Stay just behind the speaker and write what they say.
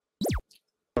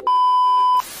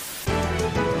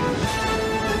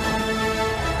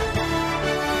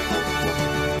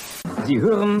Sie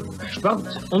hören Sport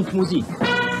und Musik. Das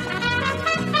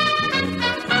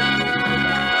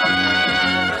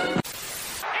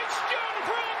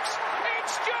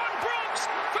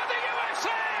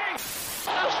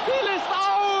Spiel ist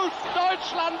aus!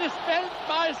 Deutschland ist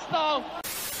Weltmeister!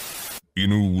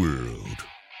 In a world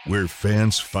where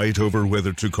fans fight over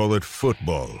whether to call it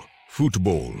football,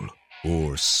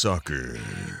 or soccer,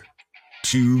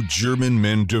 two German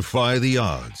men defy the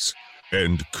odds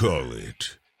and call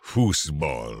it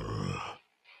Fußball.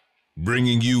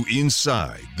 Bringing you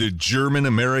inside the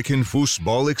German-American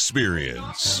football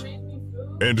experience.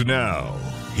 And now,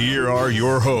 here are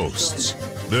your hosts,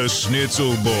 the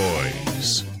Schnitzel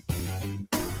Boys.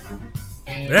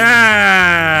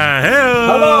 Yeah!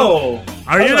 Hello!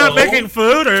 Are you not making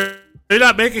food? Are you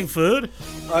not making food?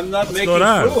 I'm not What's making going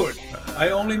on? food. I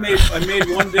made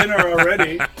one dinner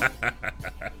already.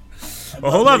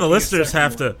 Well, hold on. The listeners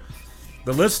had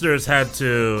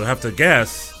to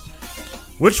guess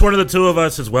which one of the two of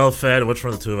us is well fed and which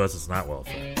one of the two of us is not well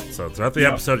fed. So throughout the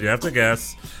episode, you have to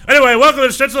guess. Anyway, welcome to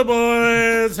the Schnitzel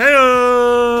Boys.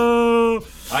 Hey-o!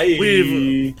 Hi.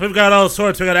 We've got all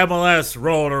sorts. We got MLS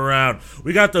rolling around.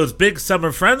 We got those big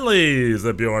summer friendlies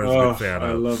that Bjorn is a big fan of.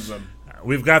 I love them.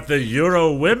 We've got the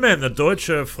Euro women, the Deutsche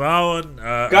Frauen.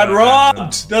 Got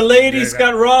robbed. The ladies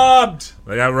got robbed.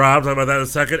 They got robbed. Talk about that in a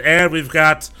second. And we've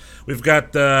got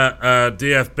the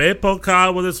DFB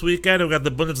Pokal with this weekend. We've got the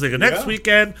Bundesliga next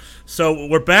weekend. So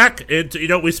we're back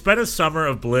into, we spent a summer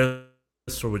of bliss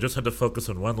where we just had to focus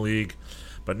on one league.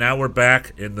 But now we're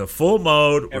back in the full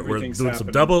mode. We're doing some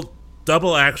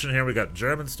double action here. We got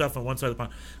German stuff on one side of the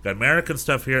pond, got American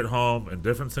stuff here at home, and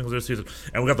different things this season.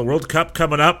 And we got the World Cup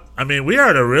coming up. I mean, we are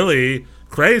at a really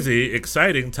crazy,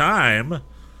 exciting time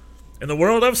in the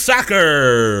world of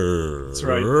soccer. That's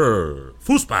right.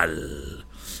 Fußball.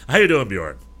 How you doing,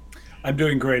 Bjorn? I'm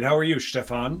doing great. How are you,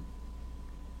 Stefan?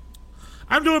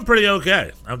 I'm doing pretty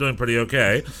okay.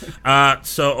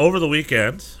 So over the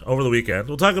weekend,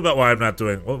 we'll talk about why I'm not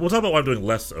doing. We'll talk about why I'm doing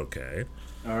less okay.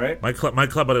 All right. My club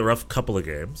had a rough couple of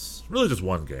games. Really, just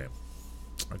one game.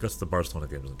 I guess the Barcelona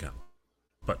game doesn't count.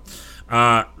 But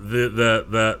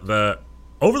the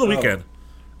over the weekend,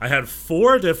 I had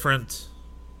four different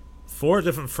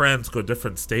friends go to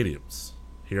different stadiums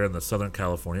here in the Southern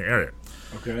California area.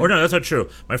 Okay. Or no, that's not true.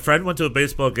 My friend went to a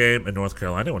baseball game in North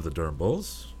Carolina. Went to the Durham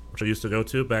Bulls, which I used to go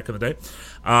to back in the day.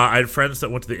 I had friends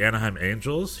that went to the Anaheim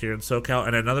Angels here in SoCal,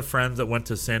 and another friend that went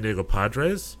to San Diego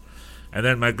Padres. And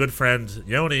then my good friend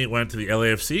Yoni went to the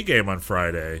LAFC game on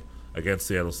Friday against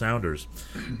Seattle Sounders.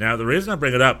 Now, the reason I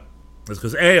bring it up is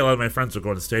because, A, a lot of my friends are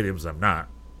going to stadiums. I'm not.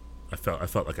 I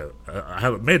felt like I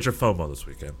had a major FOMO this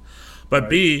weekend. But, right.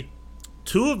 B,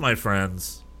 two of my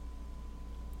friends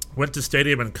went to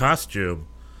stadium in costume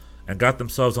and got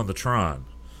themselves on the Tron.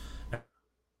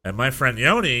 And my friend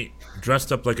Yoni dressed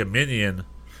up like a minion,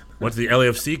 went to the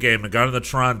LAFC game and got on the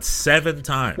Tron 7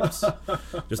 times.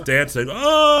 Just dancing,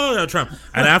 oh, Tron.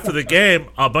 And after the game,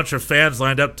 a bunch of fans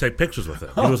lined up to take pictures with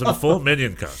him. He was in a full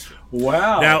minion costume.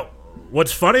 Wow. Now,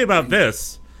 what's funny about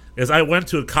this is I went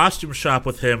to a costume shop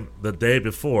with him the day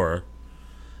before,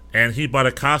 and he bought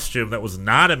a costume that was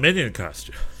not a minion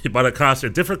costume. He bought a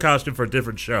different costume for a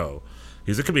different show.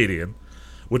 He's a comedian,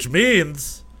 which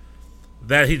means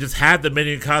that he just had the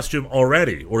minion costume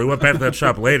already, or he went back to that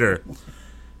shop later.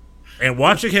 And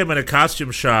watching him in a costume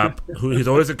shop, he's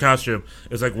always in costume,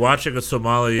 is like watching a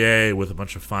sommelier with a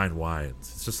bunch of fine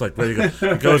wines. It's just like, ready to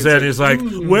go. He goes in, he's like,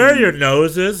 where are your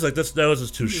noses? Like, this nose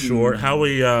is too short. How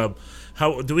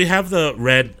do we have the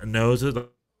red noses?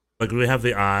 Like, do we have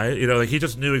the eye? Like he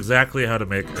just knew exactly how to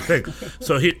make the thing.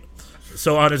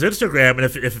 So on his Instagram, and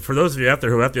if for those of you out there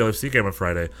who were at the LFC game on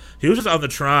Friday, he was just on the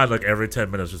Tron like every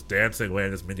 10 minutes, just dancing,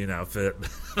 wearing his minion outfit.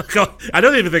 I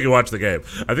don't even think he watched the game.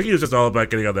 I think he was just all about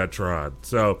getting on that Tron.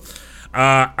 So,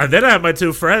 and then I have my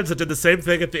two friends that did the same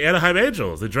thing at the Anaheim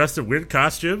Angels. They dressed in weird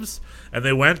costumes, and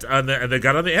they went on and they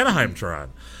got on the Anaheim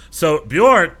Tron. So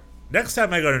Bjorn, next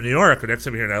time I go to New York or next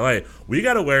time you're here in LA, we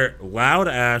got to wear loud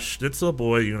ass Schnitzel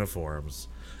Boy uniforms,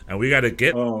 and we got to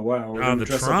get on the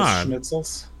Tron.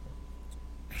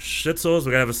 Schnitzels,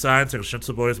 we gotta have a sign saying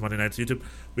Schnitzel Boys Monday nights YouTube.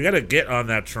 We gotta get on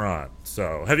that Tron.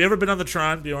 So, have you ever been on the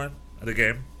Tron, Bjorn, at a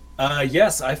game?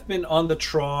 Yes, I've been on the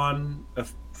Tron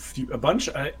a bunch.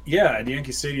 At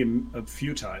Yankee Stadium a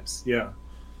few times. Yeah.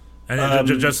 And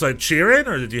just like cheering,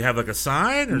 or did you have like a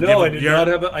sign? Or no, I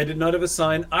did not have a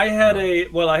sign. I had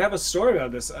I have a story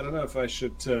about this. I don't know if I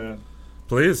should.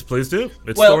 Please do.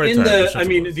 It's story time.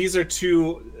 These are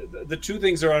the two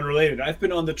things are unrelated. I've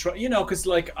been on the Tron, because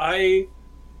like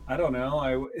I don't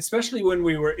know. Especially when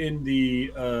we were in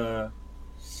the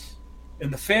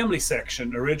in the family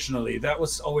section originally. That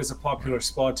was always a popular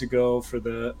spot to go for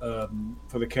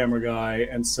the camera guy.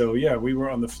 And so yeah, we were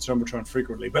on the Jumbotron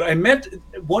frequently. But I met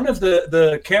one of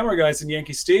the camera guys in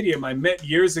Yankee Stadium. I met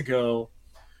years ago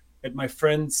at my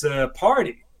friend's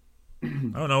party.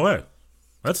 Oh, no way.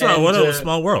 That's what a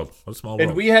small world. What a small world.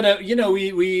 And we had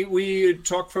we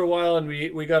talked for a while, and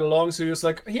we got along. So he was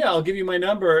like, "Yeah, I'll give you my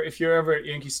number if you're ever at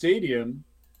Yankee Stadium.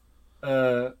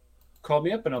 Call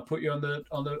me up, and I'll put you on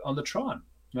the Tron."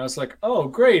 And I was like, "Oh,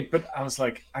 great!" But I was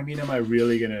like, "I mean, am I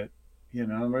really gonna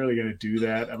do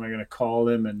that? Am I gonna call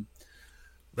him?" And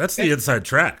that's the inside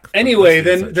track. Anyway,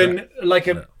 then like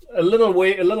a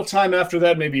little time after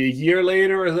that, maybe a year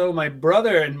later or so, my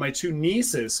brother and my two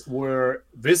nieces were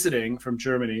visiting from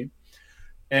Germany,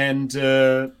 and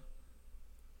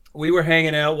we were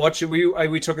hanging out watching.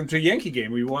 We took them to a Yankee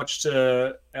game. We watched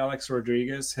Alex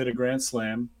Rodriguez hit a grand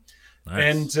slam, nice.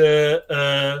 And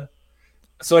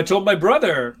so I told my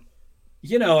brother,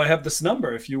 I have this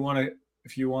number. If you want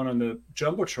on the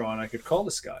Jumbotron, I could call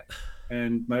this guy.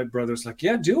 And my brother's like,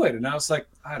 "Yeah, do it." And I was like,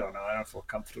 "I don't know. I don't feel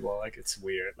comfortable. Like, it's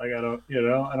weird. Like, I don't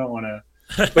want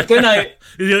to." But then I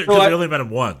only met him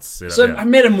once. I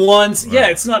met him once. Right. Yeah,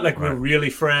 it's not like we're really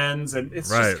friends, and it's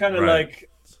just kind of like,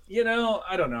 I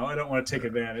don't know. I don't want to take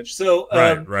advantage. So,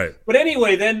 right. But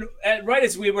anyway, then right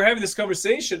as we were having this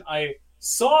conversation, I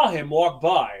saw him walk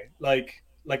by, like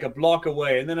a block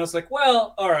away, and then I was like,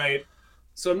 "Well, all right."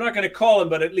 So I'm not going to call him,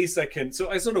 but at least I can. So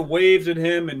I sort of waved at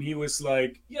him, and he was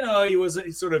like, he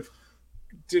sort of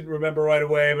didn't remember right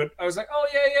away. But I was like, "Oh,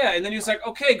 yeah." And then he was like,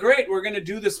 "Okay, great. We're going to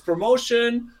do this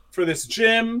promotion for this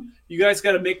gym. You guys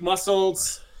got to make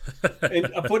muscles. And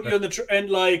I'll put you on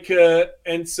the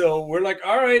and so we're like,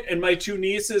 all right. And my two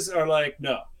nieces are like,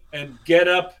 no, and get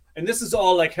up. And this is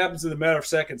all like happens in a matter of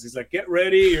seconds. He's like, get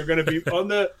ready. You're going to be on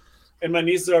the, and my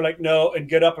nieces are like, no, and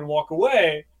get up and walk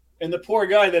away. And the poor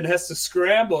guy then has to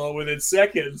scramble within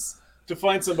seconds to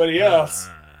find somebody else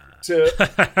to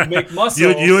make muscles.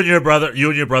 You and your brother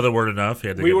weren't enough.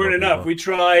 We weren't enough. We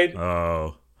tried.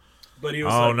 Oh, but he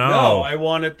was like, no, I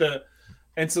wanted the,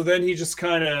 and so then he just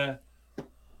kind of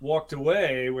walked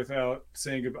away without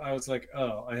saying goodbye. I was like,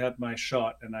 oh, I had my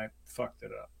shot and I fucked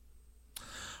it up.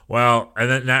 Well, and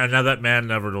then now that man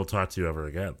never will talk to you ever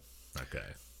again. Okay.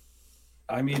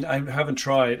 I mean, I haven't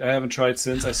tried. I haven't tried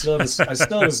since. I still have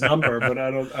his number, but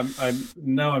I don't.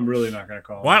 I'm really not going to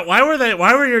call him.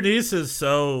 Why were your nieces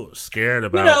so scared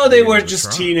about? They were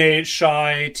just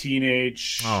shy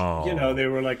teenage. Oh. They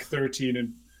were like 13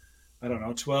 and I don't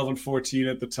know, 12 and 14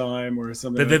 at the time, or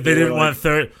something. They didn't want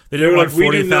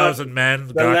 40,000 men.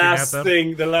 The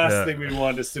last thing we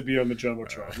want is to be on the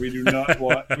Jumbotron. We do not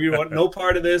want. We want no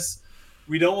part of this.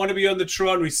 We don't want to be on the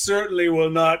Tron. We certainly will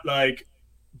not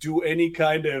do any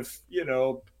kind of,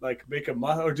 like make a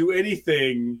or do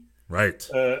anything. Right.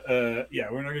 We're not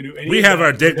going to do anything. We have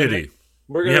our dignity.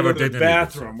 We're going to go to the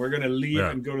bathroom. We're going to leave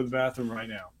and go to the bathroom right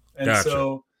now. And gotcha.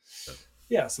 so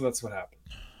that's what happened.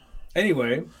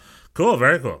 Anyway. Cool.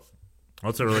 Very cool.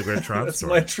 That's a really great Tron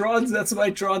story. That's my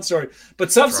Tron story.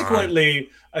 But subsequently,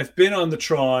 I've been on the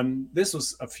Tron. This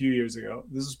was a few years ago.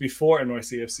 This was before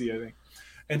NYCFC, I think.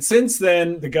 And since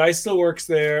then, the guy still works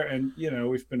there, and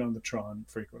we've been on the Tron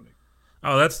frequently.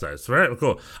 Oh, that's nice. Very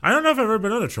cool. I don't know if I've ever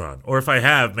been on a Tron, or if I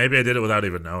have, maybe I did it without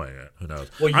even knowing it. Who knows?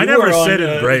 Well, I never sit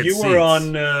in great seats. You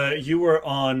were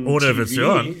on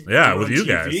TV. Yeah, with you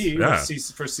guys. Yeah,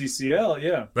 for CCL.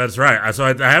 Yeah, that's right. So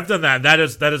I have done that. That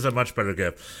is a much better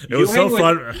gift. It was so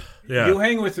fun. Yeah, you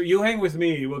hang with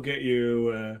me. We'll get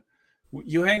you.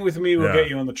 You hang with me. We'll get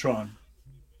you on the Tron.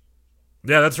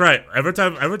 Yeah, that's right. Every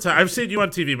time I've seen you on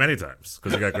TV many times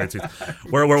because you got great seats.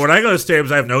 Where when I go to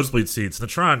stadiums, I have nosebleed seats. The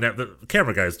Tron, the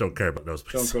camera guys don't care about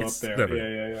nosebleed seats. Don't go up there.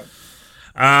 Never.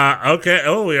 Yeah. Okay.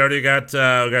 Oh, we already got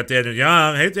Daniel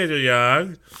Young. Hey, Daniel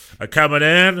Young, coming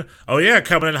in. Oh yeah,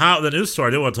 coming in hot with a news story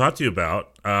I didn't want to talk to you about.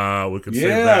 We can save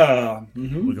that.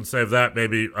 Mm-hmm. We can save that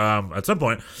maybe at some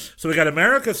point. So we got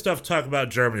America stuff to talk about,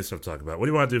 Germany stuff to talk about. What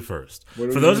do you want to do first? For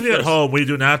those of you at home, we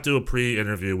do not do a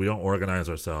pre-interview. We don't organize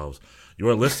ourselves. You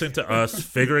are listening to us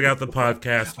figuring out the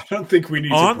podcast. I don't think we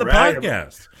need on to the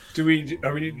podcast. Do we?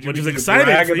 Which is exciting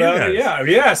for you guys. Yeah.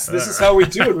 Yes. This is how we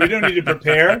do it. We don't need to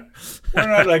prepare. We're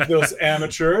not like those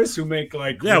amateurs who make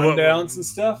rundowns and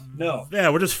stuff. No. Yeah,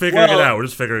 we're just figuring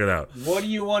it out. What do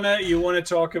you wanna? You want to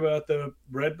talk about the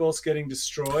Red Bulls getting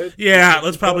destroyed? Yeah.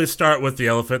 Let's probably start with the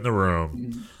elephant in the room.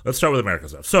 Mm-hmm. Let's start with American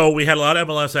stuff. So we had a lot of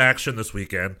MLS action this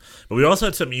weekend, but we also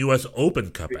had some U.S.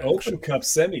 Open Cup action. Open Cup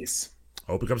semis.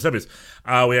 Open Cup semis.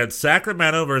 We had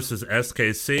Sacramento versus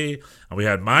SKC, and we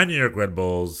had my New York Red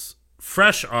Bulls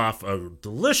fresh off a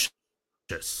delicious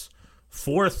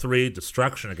 4-3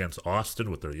 destruction against Austin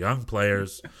with their young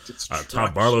players.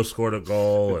 Tom Barlow scored a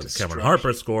goal, and Cameron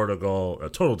Harper scored a goal. A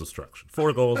total destruction.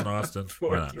 4 goals in Austin.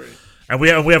 4-3. And we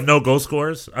have no goal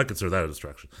scorers. I consider that a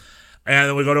destruction. And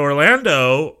then we go to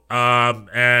Orlando,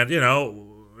 and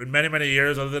in many, many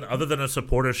years, other than a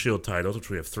Supporters Shield titles, which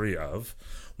we have 3 of,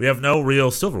 we have no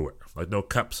real silverware, like no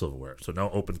cup silverware. So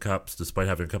no Open Cups, despite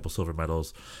having a couple silver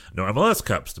medals. No MLS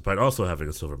Cups, despite also having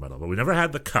a silver medal. But we never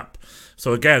had the cup.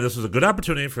 So again, this was a good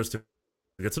opportunity for us to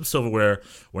get some silverware.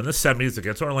 We're in the semis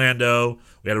against Orlando.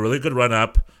 We had a really good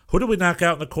run-up. Who did we knock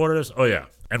out in the quarters? Oh, yeah,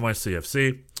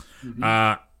 NYCFC.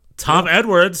 Mm-hmm. Tom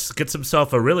Edwards gets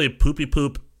himself a really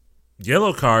poopy-poop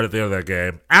yellow card at the end of that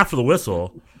game after the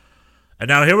whistle. And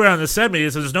now here we are in the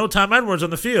semis, and there's no Tom Edwards on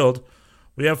the field.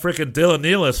 We have freaking Dylan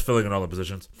Nealis filling in all the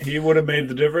positions. He would have made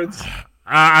the difference?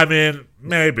 I mean,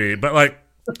 maybe. But,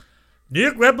 New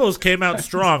York Red Bulls came out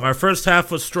strong. Our first half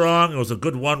was strong. It was a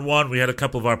good 1-1. We had a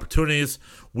couple of opportunities.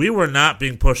 We were not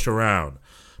being pushed around.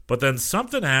 But then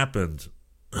something happened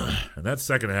in that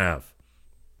second half.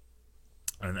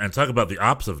 And talk about the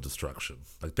opposite of destruction.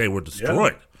 They were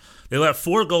destroyed. Yeah. They let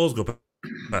 4 goals go.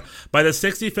 By the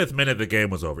 65th minute, the game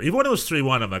was over. Even when it was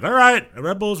 3-1, I'm like, all right, the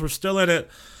Red Bulls were still in it.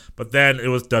 But then it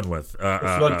was done with.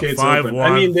 The floodgates 5-1. Open.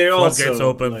 I mean, they floodgates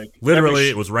open. Literally,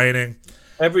 it was raining.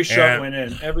 Every shot went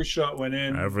in. Every shot went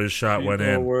in.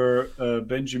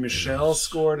 Benji Michel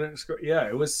scored. Yeah,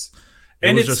 it was.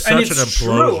 And it was just such an implosion.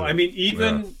 True. I mean,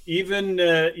 even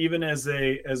as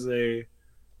a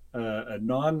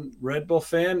non-Red Bull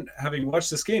fan, having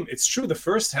watched this game, it's true. The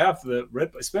first half,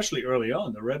 especially early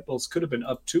on, the Red Bulls could have been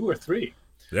up 2 or 3.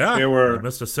 Yeah, there were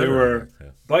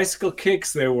bicycle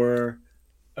kicks. There were,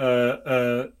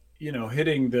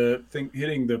 hitting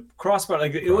the crossbar.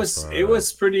 It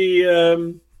was pretty.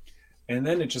 And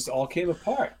then it just all came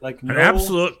apart. An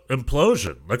absolute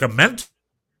implosion, like a mental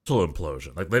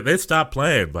implosion. They stopped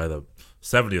playing by the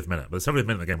 70th minute. By the 70th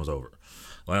minute, the game was over.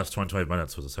 The last 25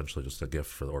 minutes was essentially just a gift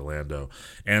for Orlando,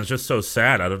 and it's just so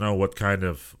sad. I don't know what kind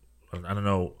of. I don't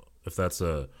know if that's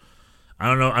a. I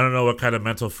don't know what kind of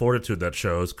mental fortitude that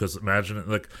shows, because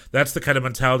imagine that's the kind of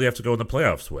mentality you have to go in the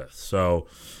playoffs with. So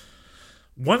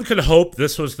one could hope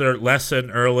this was their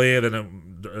lesson early, and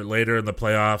then later in the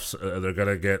playoffs they're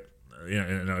gonna get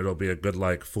it'll be a good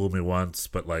fool me once,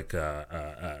 but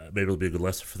maybe it'll be a good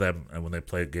lesson for them and when they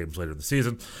play games later in the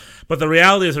season. But the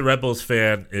reality as a Red Bulls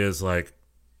fan is we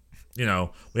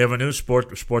have a new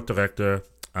sport director,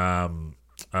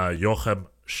 Joachim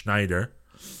Schneider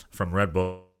from Red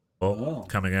Bull.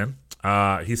 Coming in.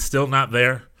 He's still not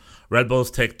there. Red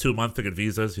Bulls take 2 months to get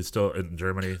visas. He's still in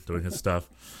Germany doing his stuff.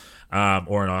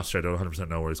 Or in Austria. I don't 100%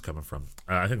 know where he's coming from.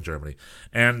 I think Germany.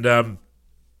 And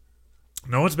no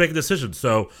one's making decisions.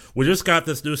 So we just got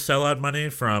this new sellout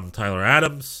money from Tyler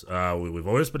Adams. We've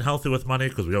always been healthy with money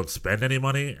because we don't spend any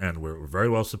money, and we're very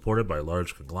well supported by a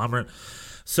large conglomerate.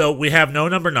 So we have no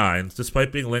number 9s,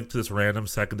 despite being linked to this random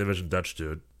second division Dutch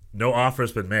dude. No offer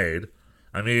has been made.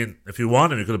 I mean, if you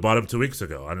want him, you could have bought him 2 weeks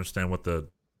ago. I understand what the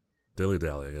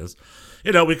dilly-dallying is.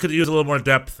 We could use a little more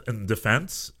depth in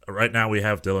defense. Right now we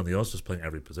have Dylan Nealis just playing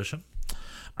every position.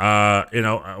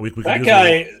 We could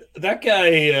that guy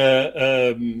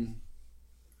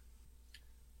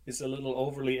is a little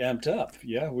overly amped up.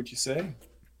 Yeah, would you say?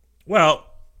 Well,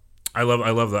 I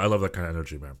love that kind of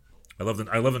energy, man. I love the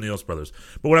Nealis brothers.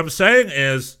 But what I'm saying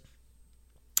is,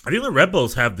 I think the Red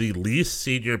Bulls have the least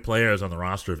senior players on the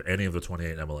roster of any of the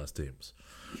 28 MLS teams.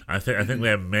 I think they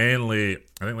have mainly.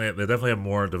 I think they definitely have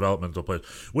more developmental players,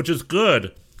 which is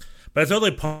good, but it's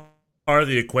only part of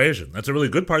the equation. That's a really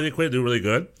good part of the equation. Do really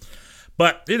good,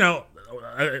 but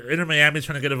Inter Miami's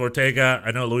trying to get Ortega. I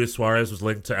know Luis Suarez was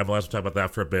linked to MLS. We'll talk about that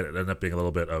for a bit. It ended up being a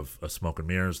little bit of a smoke and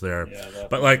mirrors there. Yeah,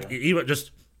 but even just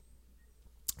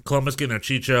Columbus getting their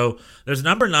Chicho. There's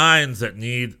number 9s that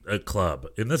need a club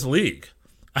in this league.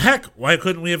 Heck, why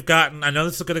couldn't we have gotten? I know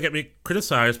this is going to get me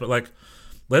criticized, but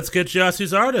let's get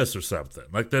Yossi's Artist or something.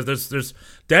 There's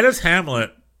Dennis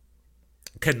Hamlet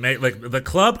can make the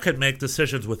club can make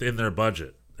decisions within their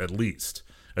budget at least.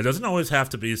 It doesn't always have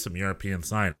to be some European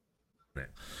signing.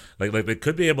 They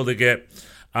could be able to get.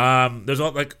 There's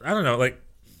all I don't know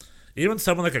even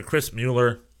someone like a Chris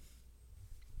Mueller.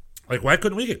 Why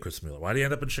couldn't we get Chris Mueller? Why did he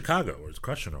end up in Chicago where he's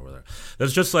crushing over there?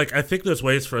 There's just I think there's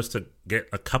ways for us to get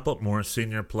a couple more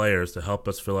senior players to help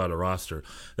us fill out a roster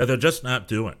that they're just not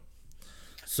doing.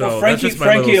 So Frankie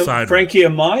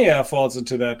Amaya falls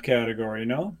into that category,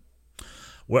 no?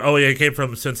 Well, he came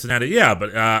from Cincinnati. Yeah,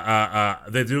 but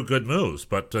they do good moves.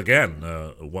 But again,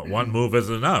 one move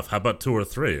isn't enough. How about 2 or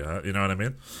 3? You know what I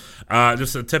mean?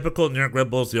 Just a typical New York Red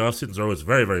Bulls. The offseasons are always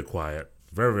very, very quiet.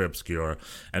 very, very obscure.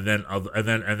 And then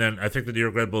I think the New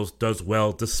York Red Bulls does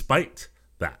well despite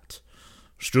that.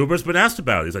 Struber's been asked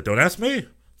about it. He's like, don't ask me.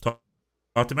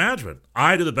 Talk to management.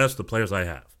 I do the best with the players I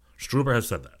have. Struber has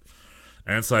said that.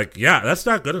 And it's like, yeah, that's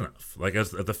not good enough. Like,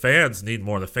 as the fans need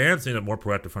more. The fans need a more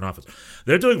proactive front office.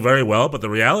 They're doing very well, but the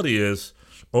reality is,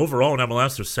 overall in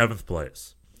MLS, they're 7th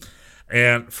place.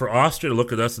 And for Austria to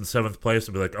look at us in 7th place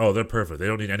and be like, oh, they're perfect. They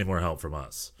don't need any more help from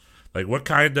us. Like, what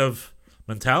kind of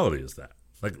mentality is that?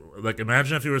 Like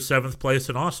imagine if you were 7th place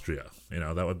in Austria.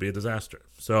 That would be a disaster.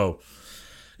 So,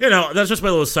 that's just my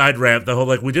little side rant. The whole,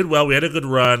 like, we did well. We had a good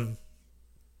run.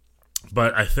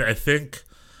 But I think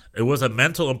it was a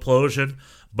mental implosion,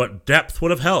 but depth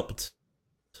would have helped.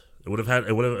 It would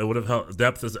have helped.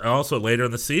 Depth is also later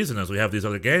in the season as we have these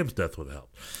other games. Depth would have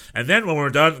helped. And then when we're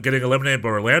done getting eliminated by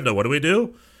Orlando, what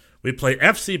do? We play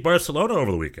FC Barcelona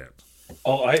over the weekend.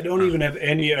 Oh, I don't even have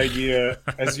any idea.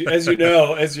 As you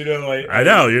know, I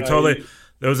know you're totally.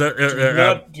 There was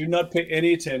do not pay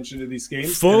any attention to these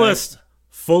games.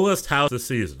 Fullest house this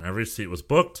season. Every seat was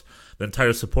booked. The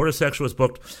entire supporter section was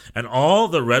booked, and all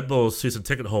the Red Bulls season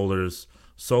ticket holders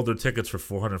sold their tickets for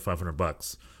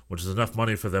 $400-$500, which is enough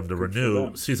money for them to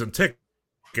renew season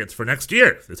tickets for next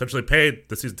year. They essentially paid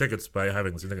the season tickets by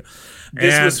having the season ticket.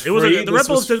 The Red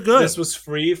Bulls did good. This was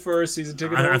free for season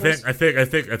ticket holders? I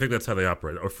think that's how they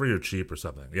operate, or free or cheap or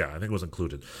something. Yeah, I think it was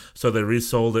included. So they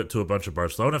resold it to a bunch of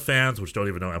Barcelona fans, which don't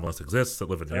even know MLS exists,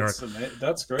 that live in New York.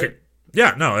 That's great.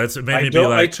 Yeah, no, it made me be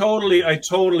like, I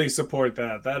totally support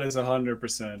that. That is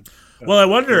 100%. Well, I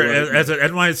wonder, as an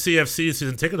NYCFC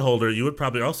season ticket holder, you would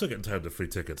probably also get entitled to free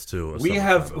tickets too. We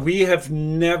have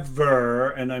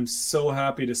never, and I'm so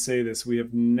happy to say this, we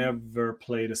have never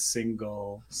played a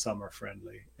single summer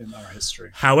friendly in our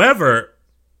history. However,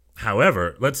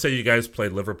 let's say you guys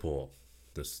played Liverpool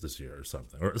this year or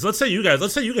something, or let's say you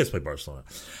guys play Barcelona.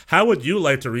 How would you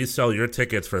like to resell your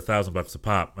tickets for $1,000 a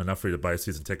pop, enough for you to buy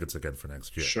season tickets again for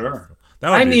next year? Sure.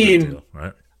 That would be a good deal,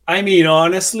 right? I mean,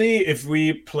 honestly, if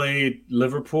we played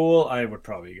Liverpool, I would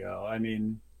probably go. I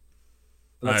mean,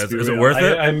 is it worth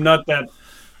it? I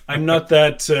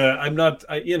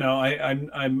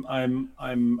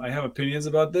have opinions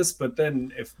about this, but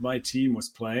then if my team was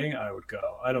playing, I would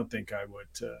go. I don't think I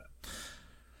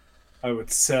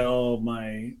would sell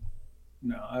my.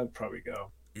 No, I would probably go.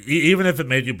 Even if it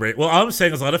made you break. Well, all I'm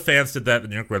saying is a lot of fans did that in the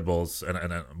New York Red Bulls, and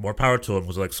more power to them.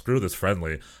 Was like, screw this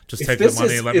friendly. Just take the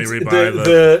money and let me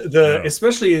rebuy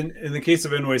especially in the case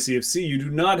of NYCFC,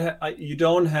 you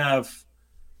don't have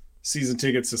season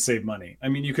tickets to save money. I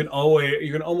mean, you can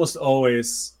almost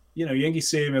always, Yankee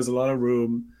Stadium has a lot of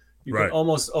room. You can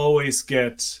almost always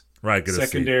get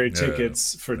secondary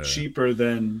tickets for cheaper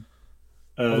than.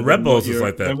 The Red Bulls is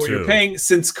like that than what too. You're paying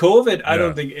since COVID. I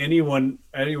don't think anyone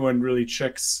really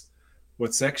checks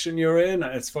what section you're in.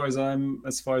 As far as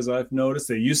I've noticed,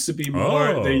 they used to be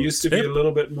more. They used to be a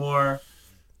little bit more.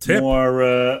 Tip.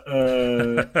 More.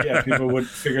 People would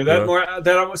figure that more.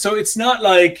 That so it's not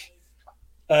like.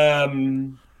 What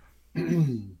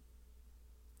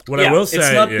I will say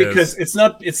it's not is because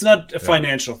it's not a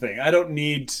financial thing. I don't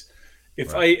need.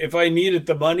 If I needed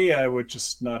the money, I would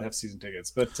just not have season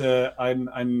tickets. But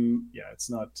it's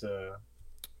not.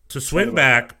 To swing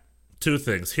back, two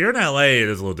things. Here in LA, it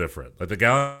is a little different. Like the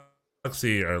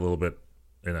Galaxy are a little bit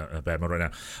in a bad mode right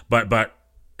now. But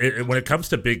when it comes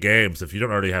to big games, if you don't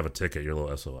already have a ticket, you're a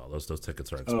little SOL. Those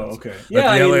tickets are expensive. Oh, okay.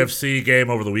 Like the LAFC game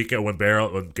over the weekend when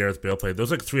Gareth Bale played,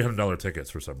 those are like $300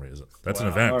 tickets for some reason. That's an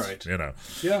event. All right.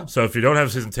 Yeah. So if you don't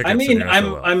have season tickets, I mean, then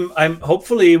I'm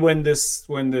hopefully when this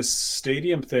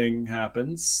stadium thing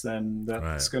happens, then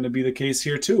that's going to be the case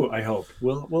here too. I hope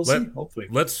we'll see. Hopefully,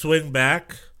 let's swing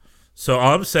back. So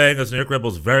all I'm saying is New York Red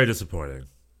Bulls very disappointing.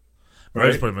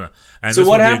 And so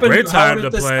what happened? How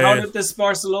did this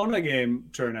Barcelona game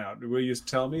turn out? Will you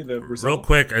tell me the result? Real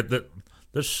quick, it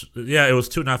was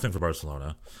 2-0 for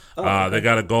Barcelona. They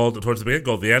got a goal towards the beginning,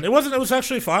 goal at the end. It was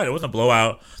actually fine. It wasn't a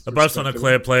blowout. The Barcelona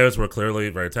players were clearly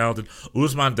very talented.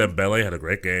 Ousmane Dembele had a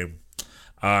great game.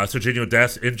 Serginho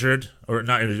Dest injured or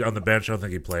not injured, on the bench. I don't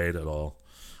think he played at all.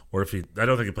 I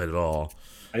don't think he played at all.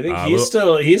 I think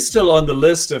he's still on the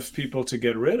list of people to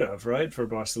get rid of, right? For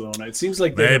Barcelona, it seems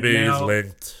like he's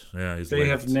linked. Yeah, he's linked.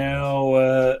 Have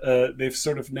now they've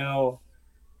sort of now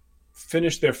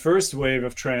finished their first wave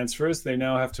of transfers. They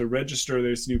now have to register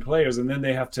these new players, and then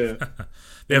they have to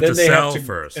sell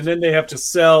first, and then they have to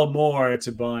sell more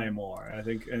to buy more. I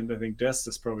think Dest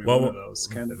is probably one of those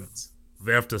candidates.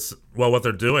 They have to. Well, what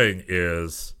they're doing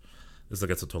is I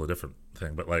guess a totally different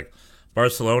thing, but like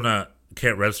Barcelona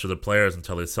can't register the players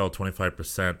until they sell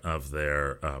 25% of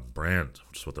their brand,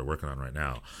 which is what they're working on right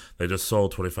now. They just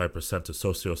sold 25% to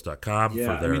Socios.com for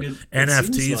their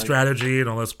NFT strategy and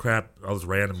all this crap, all this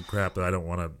random crap that I don't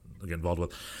want to get involved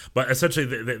with. But essentially,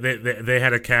 they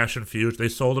had a cash infusion. They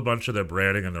sold a bunch of their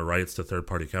branding and their rights to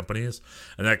third-party companies,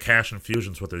 and that cash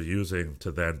infusion is what they're using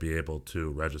to then be able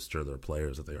to register their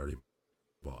players that they already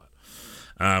bought.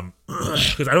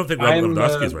 Because I don't think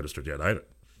Lewandowski is registered yet either.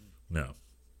 No.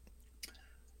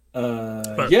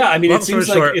 I mean,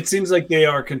 it seems like they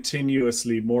are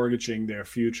continuously mortgaging their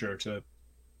future to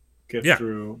get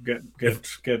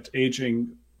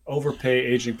overpay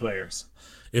aging players.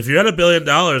 If you had $1 billion,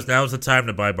 now's the time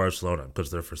to buy Barcelona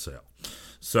because they're for sale.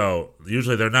 So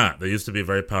usually they're not. They used to be a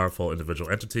very powerful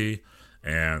individual entity,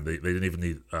 and they didn't even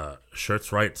need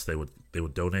shirts rights. They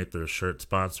would donate their shirt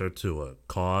sponsor to a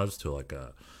cause, to like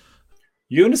a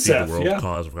UNICEF, the world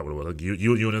cause. I forgot what it was. Like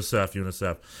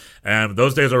UNICEF, and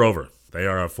those days are over. They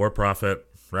are a for-profit.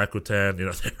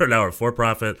 Rakuten, they're now a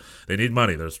for-profit. They need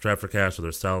money. They're strapped for cash, so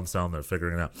they're selling. They're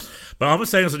figuring it out. But all I'm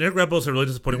saying is the New York Red Bulls are a really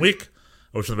disappointing week.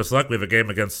 I wish them the best of luck. We have a game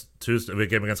against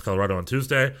Colorado on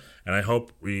Tuesday, and I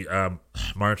hope we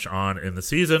march on in the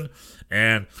season.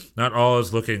 And not all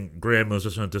is looking grim. It was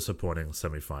just a disappointing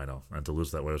semifinal, and to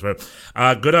lose that way was right.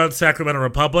 Good on Sacramento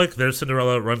Republic. Their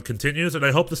Cinderella run continues, and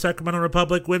I hope the Sacramento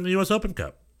Republic win the U.S. Open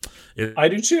Cup. I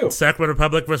do too. Sacramento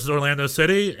Republic versus Orlando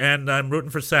City, and I'm rooting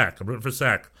for Sac.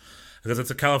 Because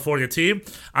it's a California team.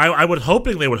 I was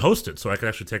hoping they would host it so I could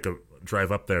actually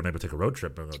drive up there, maybe take a road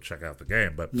trip and go check out the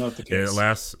game. But not the case.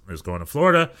 Last is going to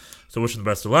Florida, so wishing the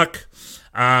best of luck.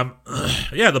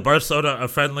 The Barcelona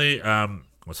friendly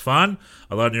was fun.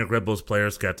 A lot of New York Red Bulls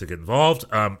players got to get involved.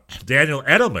 Daniel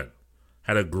Edelman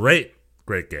had a great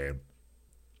game.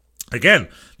 Again,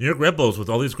 New York Red Bulls with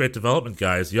all these great development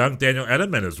guys. Young Daniel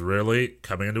Edelman is really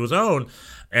coming into his own,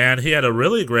 and he had a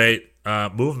really great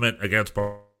movement against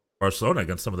Barcelona,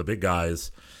 against some of the big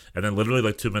guys, and then literally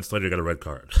like 2 minutes later, he got a red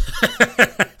card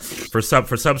for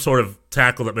some sort of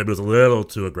tackle that maybe was a little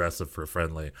too aggressive for a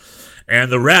friendly.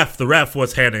 And the ref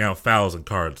was handing out fouls and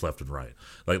cards left and right.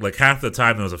 Like half the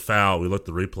time there was a foul, we looked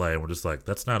at the replay and we're just like,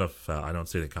 that's not a foul. I don't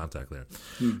see any contact there.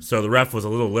 So the ref was a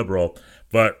little liberal,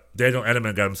 but Daniel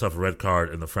Edelman got himself a red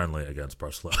card in the friendly against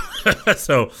Barcelona.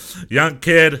 So young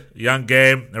kid, young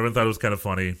game. Everyone thought it was kind of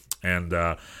funny. And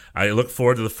I look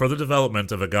forward to the further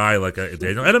development of a guy like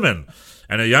Daniel Edelman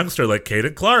and a youngster like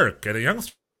Caden Clark and a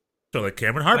youngster like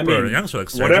Cameron Harper and a youngster like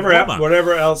Sergio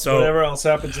whatever else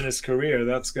happens in his career,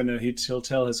 he'll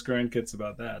tell his grandkids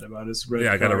about his red card.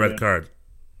 Yeah, I got a red card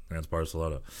against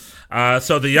Barcelona.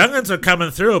 So the youngins are coming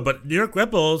through, but New York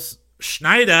Red Bulls,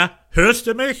 Schneider, hörst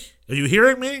du mich? Are you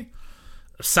hearing me?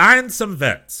 Signed some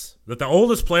vets. That the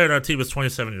oldest player on our team is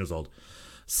 27 years old.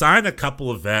 Sign a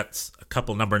couple of vets, a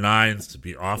couple number 9s to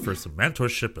be offered some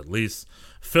mentorship at least.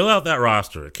 Fill out that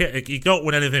roster. You don't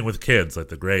win anything with kids, like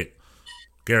the great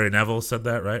Gary Neville said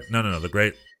that, right? No. The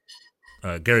great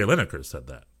Gary Lineker said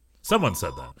that. Someone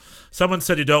said that. Someone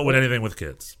said you don't win anything with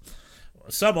kids.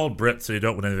 Some old Brit said you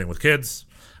don't win anything with kids.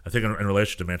 I think in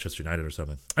relation to Manchester United or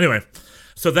something. Anyway,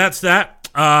 so that's that.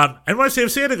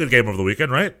 NYCFC had a good game over the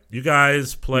weekend, right? You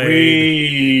guys played.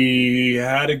 We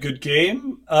had a good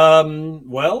game.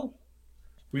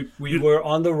 We were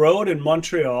on the road in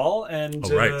Montreal, and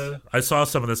right. I saw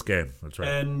some of this game. That's right.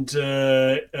 And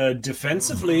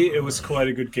defensively, it was quite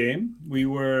a good game. We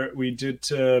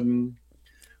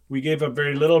gave up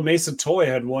very little. Mason Toye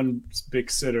had one big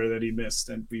sitter that he missed,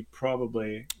 and we could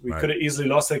have easily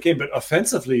lost that game. But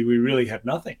offensively, we really had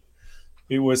nothing.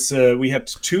 It was we had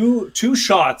two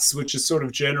shots, which is sort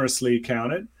of generously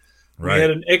counted. Right. We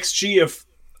had an XG of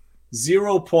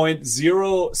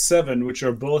 0.07, which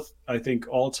are both, I think,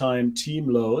 all-time team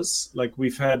lows. Like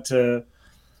we've never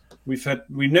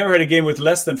had a game with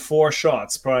less than 4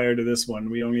 shots prior to this one.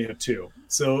 We only had 2.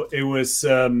 So it was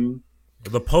the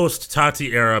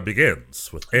post-Tati era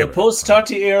begins with Haber. The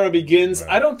post-Tati era begins.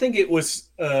 Right. I don't think it was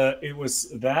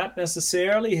that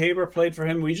necessarily. Haber played for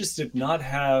him. We just did not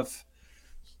have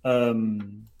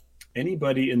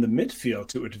anybody in the midfield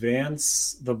to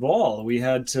advance the ball. We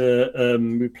had to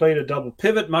we played a double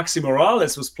pivot. Maxi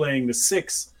Morales was playing the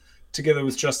 6 together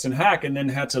with Justin Hack, and then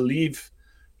had to leave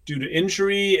due to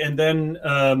injury, and then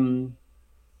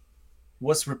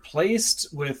was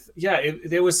replaced with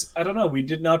there was, I don't know, we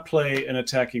did not play an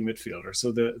attacking midfielder,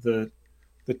 so the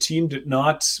team did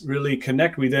not really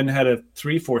connect. We then had a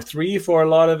 3-4-3 for a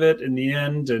lot of it in the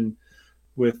end, and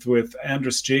with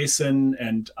Andres Jason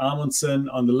and Amundsen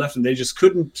on the left, and they just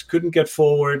couldn't get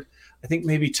forward. I think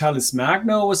maybe Talis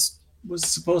Magno was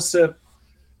supposed to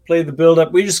play the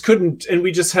build-up. We just couldn't, and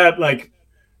we just had, like,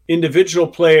 individual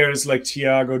players like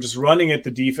Thiago just running at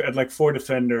the at like 4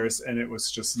 defenders, and it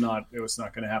was not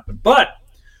going to happen. But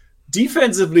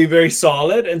defensively very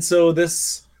solid, and so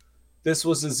this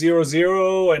was a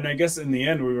 0-0, and I guess in the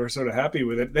end we were sort of happy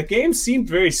with it. The game seemed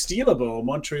very stealable.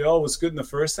 Montreal was good in the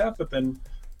first half, but then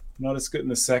not as good in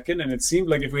the second, and it seemed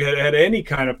like if we had any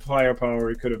kind of firepower,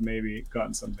 we could have maybe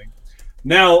gotten something.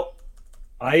 Now,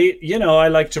 I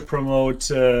like to promote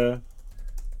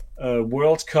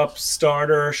World Cup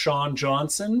starter Sean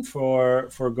Johnson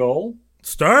for goal.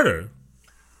 Starter.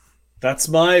 That's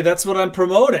what I'm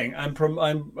promoting. I'm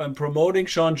promoting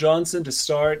Sean Johnson to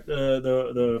start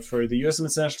for the U.S.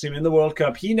 Men's national team in the World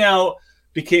Cup. He now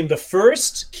became the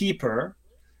first keeper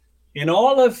in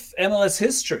all of MLS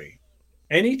history,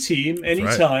 any team,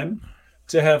 anytime,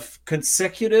 to have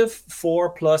consecutive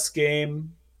 4+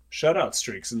 game shutout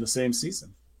streaks in the same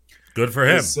season. Good for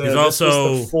him. He's this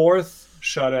also was the 4th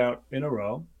shutout in a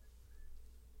row.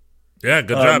 Yeah,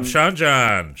 good job, Sean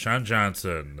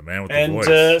Johnson, the man with the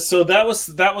voice. So that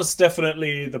was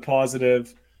definitely the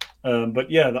positive. But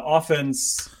yeah, the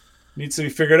offense needs to be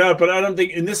figured out. But I don't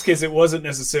think in this case it wasn't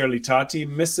necessarily Tati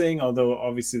missing, although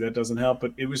obviously that doesn't help.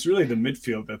 But it was really the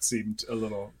midfield that seemed a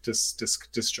little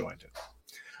disjointed.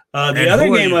 The other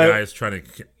game, who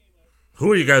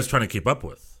are you guys trying to keep up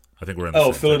with? I think we're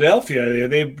in. Philadelphia.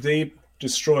 They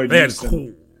destroyed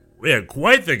Houston. We had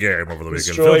quite the game over the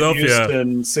weekend. Philadelphia,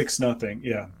 Houston 6-0.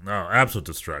 Yeah. No, absolute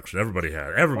destruction. Everybody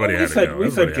had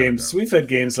We've had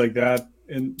games like that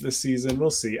in this season.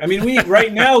 We'll see. I mean,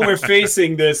 right now we're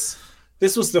facing this.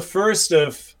 This was the first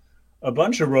of a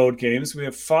bunch of road games. We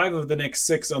have 5 of the next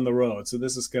 6 on the road. So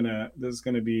this is gonna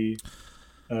be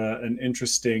an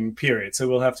interesting period. So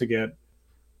we'll have to get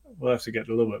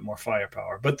a little bit more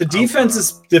firepower. But the defense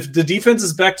is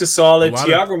back to solid.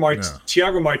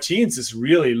 Thiago Martins is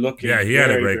really looking. Yeah, he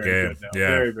had a great game. Yeah,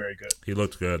 very, very good. He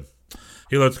looked good.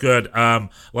 A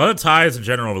lot of ties in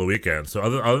general over the weekend. So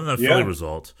other than the Philly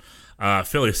result,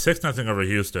 Philly 6-0 over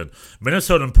Houston.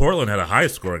 Minnesota and Portland had a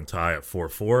high-scoring tie at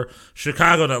 4-4.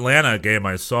 Chicago and Atlanta, a game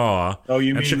I saw. Oh,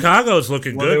 you mean Chicago's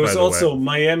looking good? There was also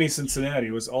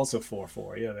Miami-Cincinnati was also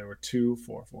 4-4. Yeah, there were 2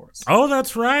 4-4s. Oh,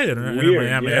 that's right. In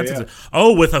Miami, yeah.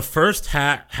 Oh, with a first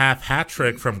half hat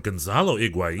trick from Gonzalo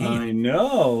Higuain. I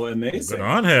know, amazing. Good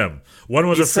on him. One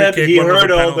was a free kick. One was a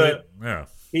penalty.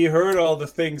 He heard all the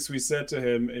things we said to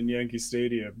him in Yankee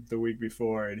Stadium the week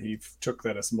before, and he took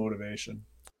that as motivation.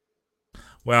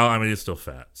 Well, I mean, he's still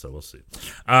fat, so we'll see.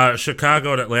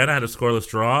 Chicago and Atlanta had a scoreless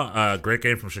draw. Great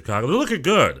game from Chicago. They're looking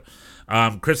good.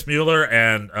 Chris Mueller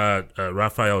and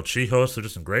Rafael Chihos are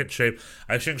just in great shape.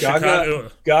 I think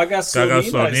Chicago... Gaga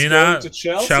Slonina to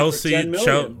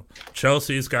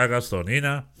Chelsea's Gaga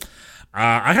Slonina.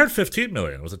 I heard 15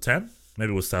 million. Was it 10?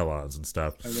 Maybe with salons and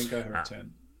stuff. I think I heard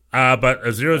 10. But a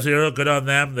 0-0, good on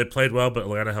them. They played well, but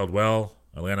Atlanta held well.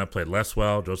 Atlanta played less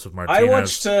well. Joseph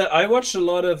Martinez. I watched a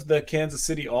lot of the Kansas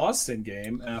City Austin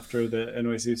game after the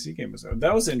NYCFC game was out.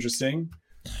 That was interesting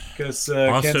because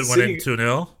Austin winning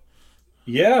 2-0.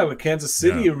 Yeah, but Kansas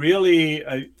City really.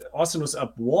 Austin was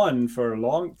up 1 for a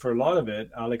lot of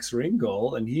it. Alex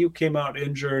Ringgold, and he came out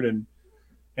injured,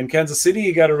 and Kansas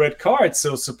City got a red card.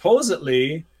 So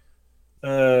supposedly,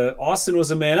 Austin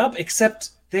was a man up,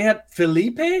 except they had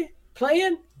Felipe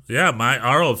playing. Yeah,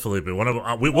 our old Felipe.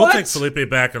 We'll take Felipe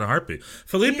back in a heartbeat.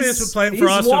 Felipe has been playing for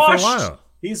Austin for a while.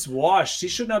 He's washed. He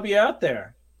should not be out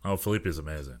there. Oh, Felipe is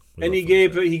amazing. And he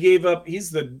gave up.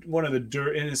 He's one of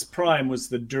the in his prime was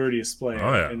the dirtiest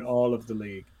player in all of the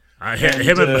league. Him and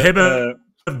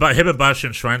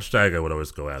Bastian Schweinsteiger would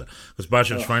always go at it because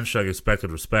Bastian Schweinsteiger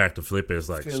expected respect, and Felipe is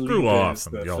like screw off.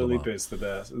 Felipe is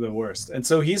the worst, and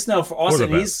so he's now for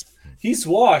Austin. He's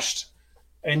washed.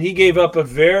 And he gave up a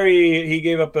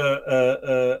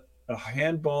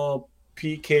handball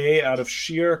PK out of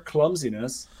sheer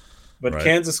clumsiness, but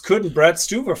Kansas couldn't. Brad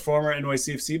Stuver, former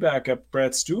NYCFC backup,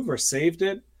 Brad Stuver saved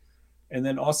it, and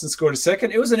then Austin scored a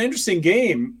second. It was an interesting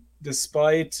game,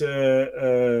 despite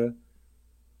the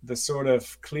sort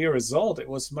of clear result. It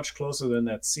was much closer than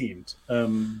that seemed.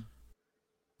 But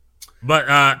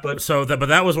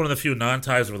that was one of the few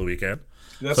non-ties over the weekend.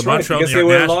 That's right, because there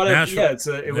were a lot of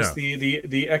it was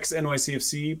the ex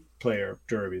NYCFC player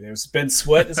derby. There's Ben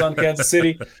Sweat is on Kansas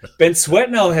City. Ben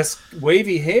Sweat now has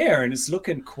wavy hair and is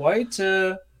looking quite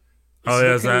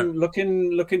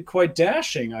looking quite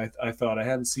dashing. I thought I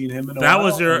hadn't seen him in a while.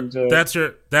 That's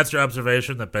your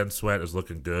observation that Ben Sweat is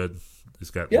looking good.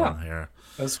 He's got long hair.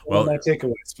 That's one of my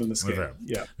takeaways from this game.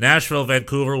 Yeah. Nashville,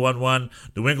 Vancouver 1-1.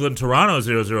 New England, Toronto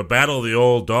 0-0. Battle of the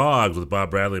Old Dogs with Bob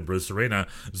Bradley and Bruce Arena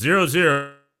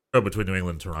 0-0 between New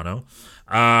England and Toronto.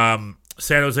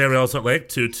 San Jose Real Salt Lake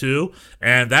 2-2,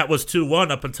 and that was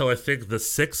 2-1 up until I think the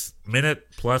 6-minute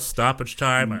plus stoppage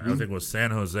time. I think it was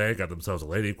San Jose got themselves a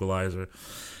late equalizer.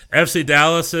 FC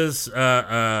Dallas's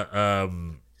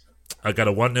I got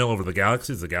a 1-0 over the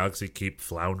Galaxies. The Galaxy keep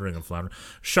floundering and floundering.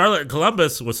 Charlotte and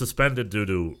Columbus was suspended due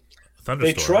to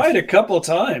thunderstorms. They tried a couple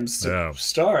times to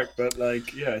start, but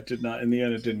it did not. In the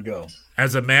end, it didn't go.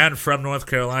 As a man from North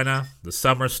Carolina, the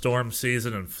summer storm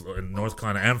season in North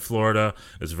Carolina and Florida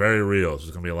is very real. There's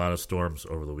going to be a lot of storms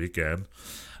over the weekend.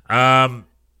 The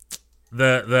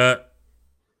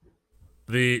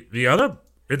other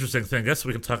interesting thing, I guess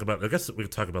we can talk about a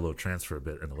little transfer a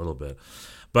bit in a little bit.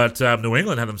 But New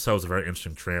England had themselves a very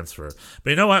interesting transfer. But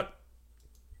you know what?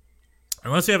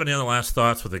 Unless you have any other last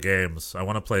thoughts with the games, I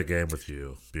want to play a game with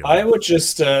you. I would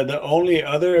just the only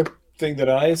other thing that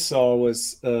I saw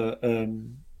was the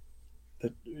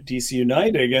DC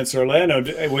United against Orlando.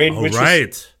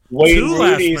 Two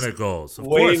last-minute goals.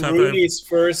 Wayne Rooney's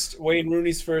first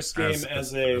game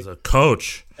as a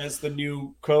coach, as the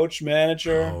new coach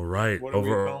manager. Oh, right. What do we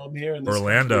call him here? In this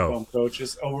Orlando.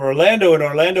 Coaches over Orlando, and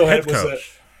Orlando head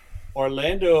coach.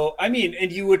 Orlando. I mean,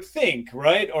 and you would think,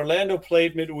 right? Orlando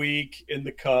played midweek in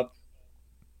the Cup.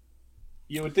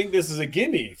 You would think this is a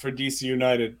gimme for DC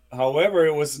United. However,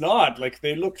 it was not. Like,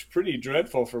 they looked pretty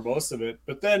dreadful for most of it.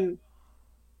 But then,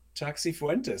 Taxi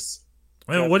Fuentes.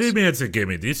 Well, what do you mean it's a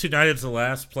gimme? DC United's the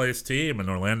last place team, and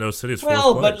Orlando City's fourth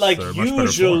place. Well, but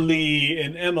usually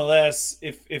in MLS,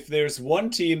 if there's one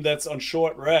team that's on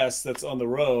short rest, that's on the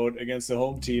road against a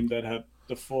home team that had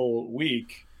the full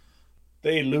week,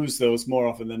 they lose those more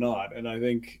often than not. And I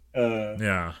think,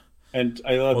 And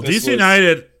I thought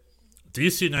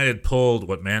DC United pulled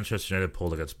what Manchester United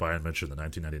pulled against Bayern München in the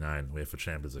 1999 UEFA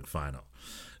Champions League final.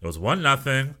 It was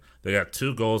 1-0. They got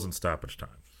 2 goals in stoppage time.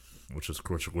 Which is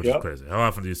crazy. How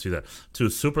often do you see that? 2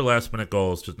 super last-minute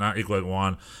goals, just not equaling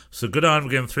 1. So good on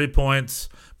getting 3 points.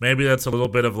 Maybe that's a little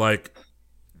bit of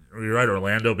you're right,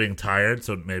 Orlando being tired,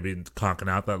 so maybe conking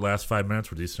out that last 5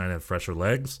 minutes where DC United have fresher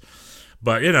legs.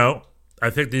 But, I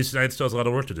think DC United still has a lot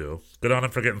of work to do. Good on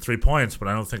them for getting 3 points, but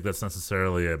I don't think that's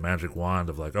necessarily a magic wand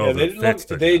of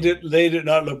they did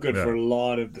not look good for a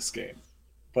lot of this game.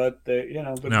 But good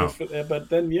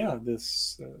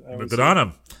on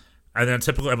them. And then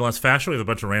typical MLS fashion, we have a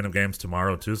bunch of random games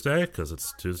tomorrow, Tuesday, because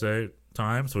it's Tuesday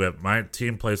time. So we have my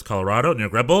team plays Colorado, New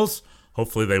York Red Bulls.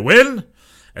 Hopefully they win.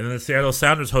 And then the Seattle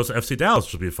Sounders host FC Dallas,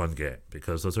 which will be a fun game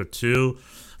because those are 2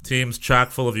 teams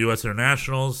chock full of U.S.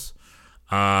 internationals,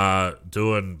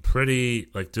 doing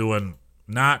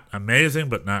not amazing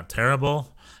but not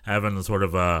terrible. Having sort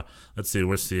of let's see,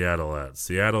 where's Seattle at?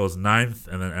 Seattle is 9th,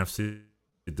 and then FC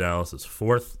Dallas is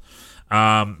 4th.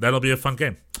 That'll be a fun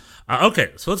game.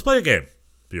 Okay, so let's play a game,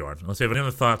 Bjorn. Let's see if any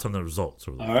other thoughts on the results.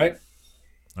 All right.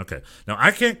 Okay. Now,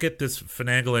 I can't get this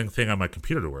finagling thing on my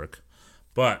computer to work,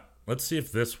 but let's see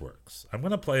if this works. I'm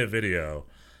going to play a video,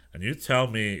 and you tell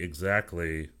me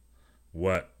exactly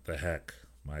what the heck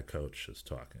my coach is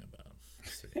talking about.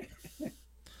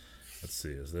 Let's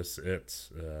see. Is this it?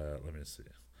 Let me see.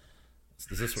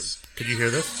 Is this what, can you hear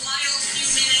this?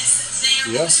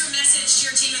 What was your message to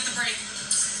your team at the break?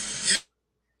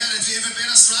 That we have a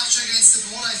better structure against the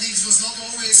ball. I think it was not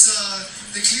always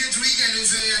the clear trigger, and we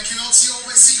cannot see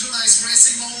always synchronized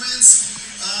pressing moments.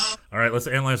 All right, let's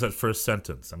analyze that first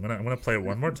sentence. I'm gonna play it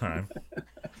one more time,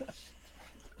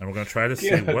 and we're gonna try to see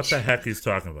what the heck he's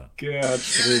talking about. We have a better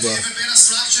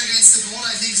structure against the ball.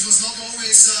 I think it was not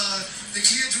always the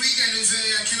clear trigger, and we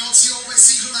cannot see always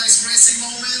synchronized pressing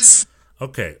moments.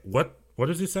 Okay, what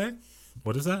is he saying?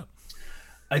 What is that?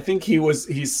 I think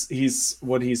he's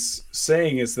what he's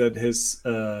saying is that his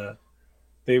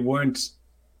they weren't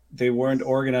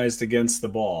organized against the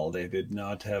ball. They did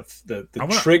not have the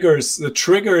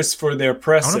triggers for their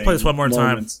pressing. I want to play this one more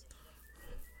time.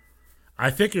 I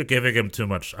think you're giving him too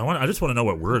much. I just want to know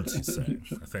what words he's saying.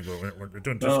 I think we're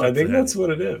doing two steps I think ahead. that's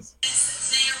what it is.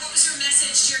 What was your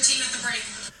message to your team at the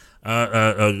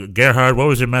break? Gerhard, what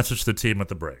was your message to the team at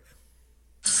the break?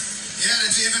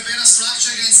 That we have a better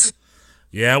structure against the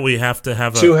Yeah, we have to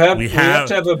have we have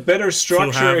to have a better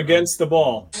structure against the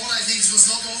ball. I think it was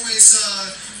not always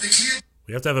the clear.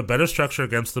 We have to have a better structure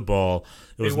against the ball.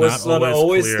 It was not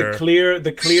always the clear trigger.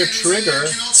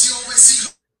 You cannot see always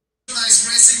synchronized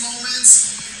pressing moments.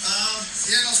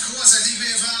 Of course, I think we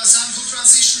have some good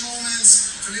transition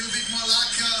moments. A little bit more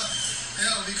luck.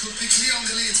 We could be clear on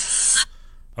the lead.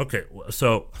 Okay,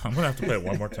 so I'm gonna have to play it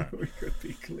one more time. We could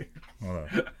be clear. Hold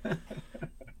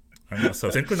on. So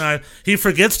synchronized. He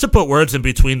forgets to put words in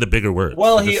between the bigger words.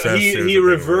 Well, he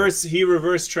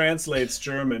reverse translates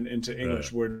German into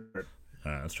English word.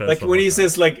 Let's try like this one when more he time.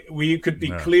 says like we could be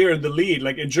clear in the lead.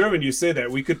 Like in German, you say that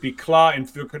we could be klar in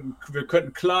wir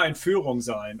könnten klar in Führung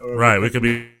sein. Or Right, we could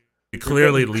be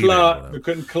clearly leading. We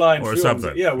couldn't klar in or Führung something.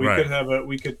 sein. Yeah, we right.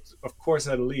 we could of course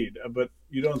have a lead, but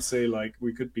you don't say like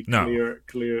we could be clear.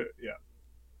 Yeah.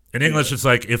 In English, it's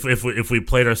like if we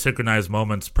played our synchronized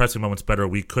moments, pressing moments better,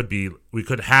 we could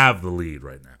have the lead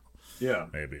right now. Yeah,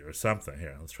 maybe or something.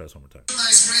 Here, let's try this one more time.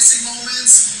 Nice pressing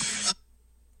moments.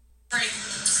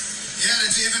 Yeah,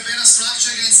 that we have a better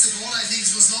structure against the ball. I think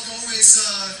it was not always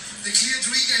the clear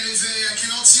trigger, and I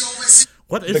cannot see always.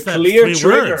 What is the that? Clear Three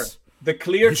trigger. words. The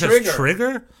clear He trigger. Says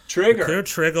trigger. Trigger. The clear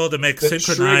trigger to make the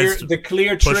synchronized. The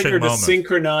clear trigger to moment.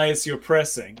 synchronize your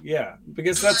pressing. Yeah,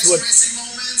 because that's what.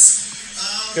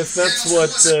 Because that's some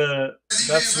what. good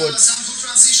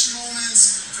transition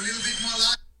moments. A little bit more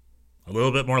luck. A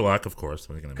little bit more luck, of course.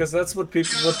 Because that's what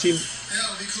people. What team?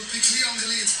 Yeah, we could be clear on the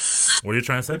lead. What are you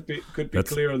trying to say? Could be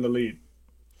clear on the lead.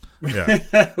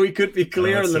 Yeah, we could be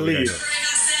clear on the lead.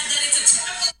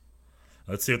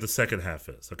 Let's see what the second half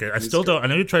is. Okay, I still don't. I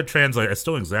know you tried to translate. I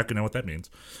still don't exactly know what that means.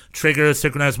 Trigger,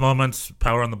 synchronized moments,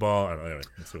 power on the ball. I don't know.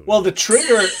 Anyway, well, the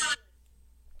trigger.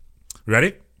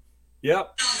 Ready?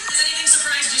 Yep. Has anything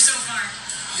surprised you so far?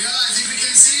 Yeah, I think we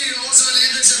can see also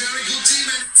Atlanta is a very good team,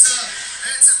 and it's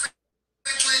a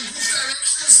battle in both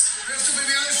directions. We have to be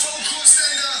very focused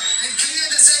and clear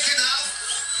in the second half.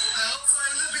 I hope for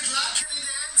a little bit luck in the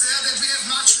end that we have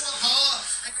much more power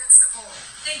against the ball.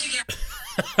 Thank you, Gary.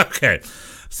 Okay.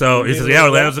 So he says, yeah,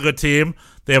 Orlando's a good team.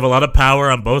 They have a lot of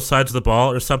power on both sides of the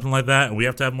ball or something like that, and we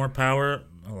have to have more power.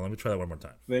 Oh, let me try that one more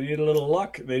time. They need a little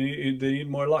luck. They need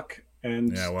more luck.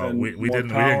 And yeah, well, we more didn't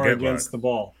power get against luck. the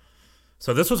ball.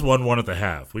 So this was 1-1 at the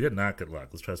half. We did not get luck.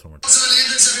 Let's try this one more time. Also,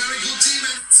 Atlanta is a very good team,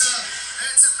 and it's a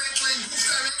battle in both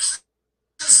directions.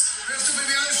 We have to be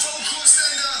very focused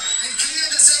and clear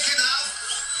in the second half.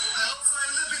 I hope for a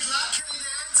little bit luck in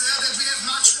the end that we have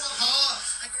much more power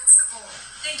against the ball.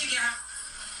 Thank you, Gary.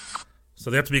 So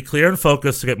they have to be clear and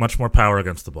focused to get much more power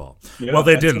against the ball. Yeah, well,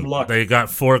 they and some didn't. luck. They got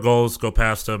 4 goals go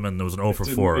past them, and there was an 0 for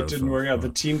 4. It didn't work out. The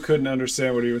team couldn't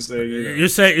understand what he was saying either. You're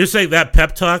saying that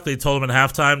pep talk they told them in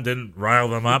halftime didn't rile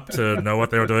them up to know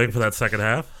what they were doing for that second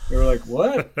half? They were like,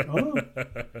 "What?" Oh.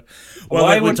 Well,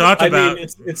 like we talked about,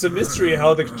 it's a mystery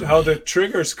how the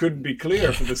triggers couldn't be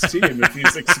clear for this team if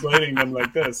he's explaining them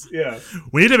like this. Yeah,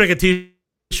 we need to make a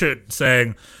T-shirt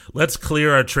saying "Let's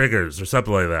clear our triggers" or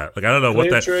something like that. Like I don't know clear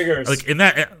what that triggers. like in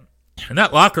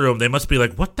that locker room. They must be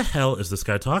like, "What the hell is this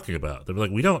guy talking about?" They're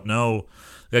like, "We don't know."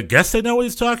 I guess they know what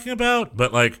he's talking about,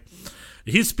 but like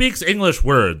he speaks English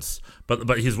words,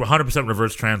 but he's 100%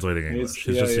 reverse translating English.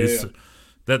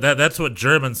 That's what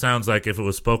German sounds like if it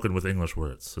was spoken with English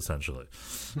words, essentially.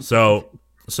 So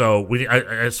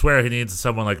I swear he needs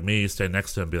someone like me stay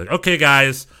next to him and be like, okay,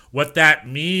 guys, what that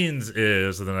means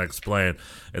is, and then I explain.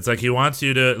 It's like he wants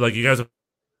you to, like, you guys have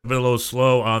been a little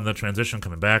slow on the transition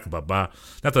coming back, blah, blah.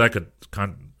 Not that I could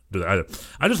do that either.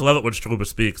 I just love it when Struber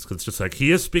speaks because it's just like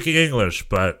he is speaking English,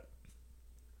 but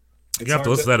you have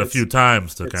to listen to that a few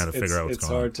times to kind of figure out what's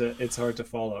going on. It's hard to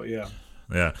follow, yeah.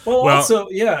 Yeah. Well, also,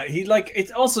 yeah,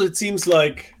 it seems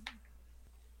like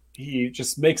he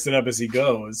just makes it up as he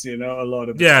goes, you know, a lot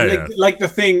of like the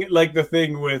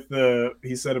thing with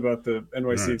he said about the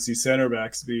NYCFC center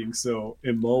backs being so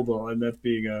immobile and that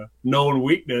being a known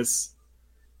weakness,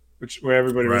 where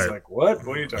everybody was like, what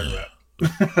are you talking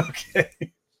about? Okay.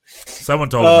 Someone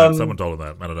told him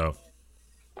that. I don't know.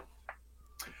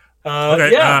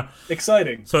 Okay,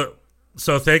 exciting.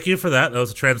 So thank you for that. That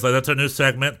was a translate. That's our new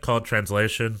segment called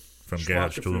Translation from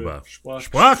Gerhard Struber.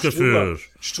 Sprachgefühl.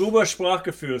 Struber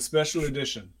Sprachgefühl Special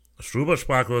Edition. Struber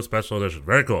Sprachgefühl Special Edition.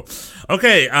 Very cool.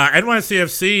 Okay,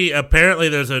 NYCFC, apparently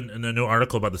there's a new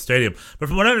article about the stadium. But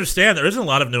from what I understand, there isn't a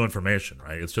lot of new information,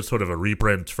 right? It's just sort of a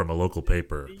reprint from a local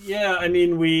paper. Yeah, I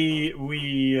mean, we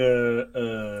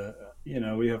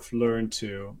have learned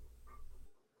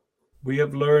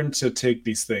to take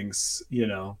these things,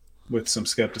 with some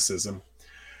skepticism.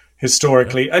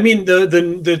 Historically, I mean,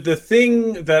 the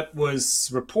thing that was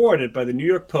reported by the New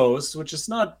York Post, which is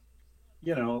not,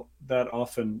 that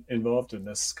often involved in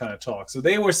this kind of talk. So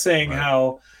they were saying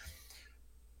how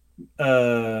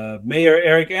Mayor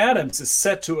Eric Adams is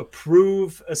set to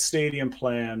approve a stadium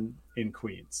plan in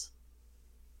Queens.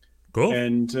 Cool.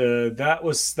 And that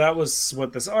was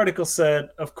what this article said.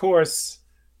 Of course,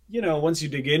 once you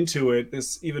dig into it,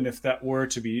 even if that were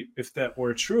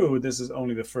true, this is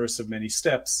only the first of many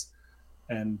steps,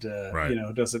 and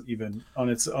doesn't even on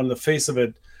the face of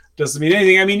it doesn't mean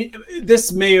anything. I mean,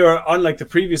 this mayor, unlike the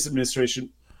previous administration,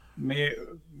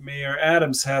 Mayor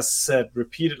Adams has said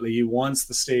repeatedly he wants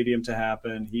the stadium to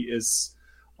happen. He is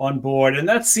on board, and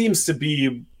that seems to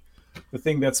be the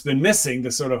thing that's been missing,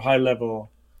 the sort of high level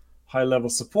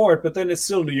support. But then it's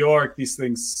still New York. These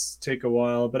things take a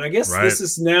while. But I guess this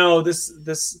is now this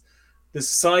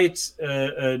site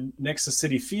next to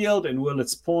Citi Field in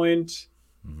Willets Point.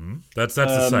 Mm-hmm. That's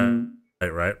the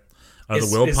site, right? The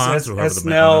Wilpons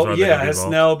has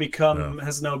now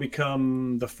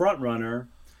become the front runner.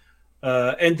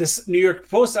 And this New York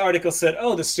Post article said,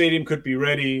 the stadium could be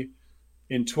ready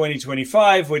in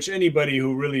 2025, which anybody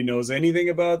who really knows anything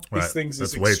about these things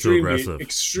is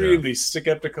extremely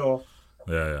skeptical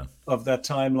of that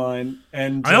timeline.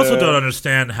 And I also don't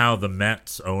understand how the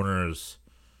Mets owners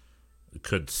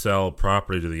could sell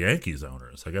property to the Yankees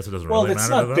owners. I guess it doesn't really matter to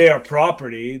them. Well, it's not their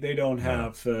property. They don't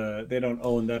have they don't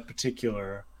own that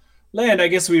particular land. I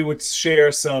guess we would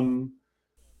share some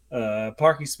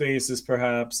parking spaces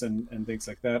perhaps and things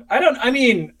like that. I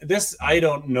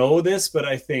don't know this, but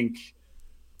I think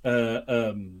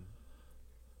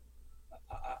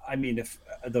if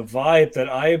the vibe that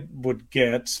I would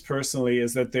get personally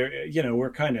is that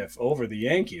we're kind of over the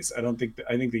Yankees. I think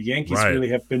the Yankees really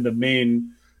have been the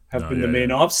main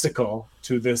obstacle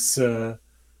to this. I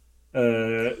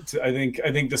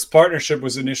think this partnership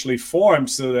was initially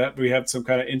formed so that we have some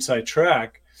kind of inside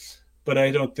track, but I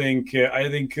don't think. I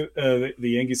think the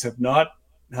Yankees have not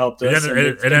helped us.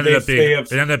 It ended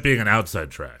up being an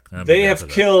outside track. They have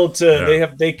killed.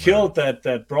 They killed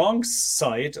that Bronx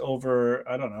site over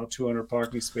 200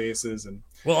 parking spaces and.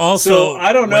 Well, also, so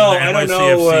I don't know.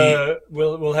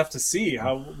 We'll have to see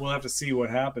what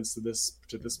happens to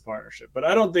this partnership. But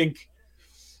I don't think.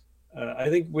 I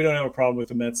think we don't have a problem with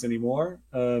the Mets anymore,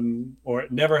 or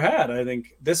never had. I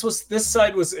think this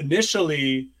site was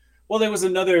initially. Well, there was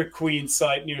another Queens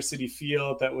site near Citi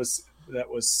Field that was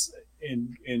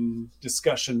in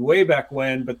discussion way back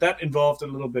when, but that involved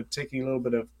taking a little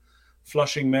bit of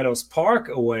Flushing Meadows Park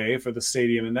away for the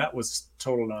stadium, and that was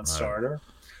total non-starter. Right.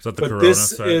 Is that the Corona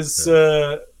site?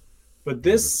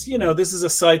 This is a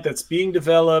site that's being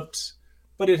developed,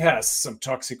 but it has some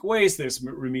toxic waste. There's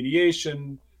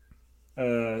remediation,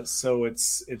 so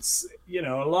it's a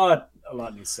lot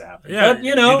needs to happen. Yeah, but,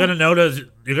 you're gonna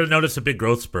notice a big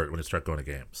growth spurt when you start going to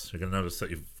games. You're gonna notice that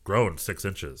you've grown 6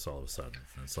 inches all of a sudden.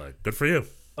 It's like good for you.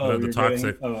 I'm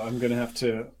gonna have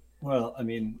to. Well,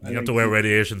 you have to wear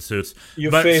radiation suits. You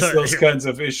face those kinds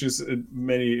of issues in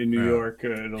New York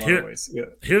in a lot of ways. Yeah.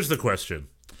 Here's the question.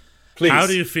 Please. How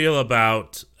do you feel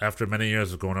about, after many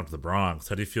years of going up to the Bronx,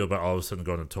 how do you feel about all of a sudden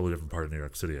going to a totally different part of New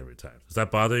York City every time? Does that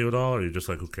bother you at all, or are you just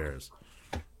like, who cares?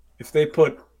 If they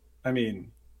put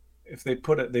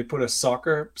a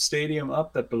soccer stadium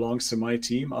up that belongs to my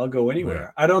team, I'll go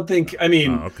anywhere. Yeah. I don't think.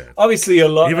 Obviously a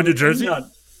lot. Even New Jersey.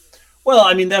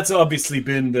 That's obviously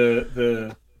been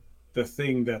the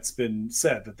thing that's been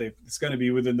said that it's going to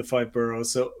be within the 5 boroughs.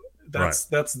 So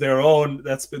that's their own.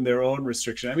 That's been their own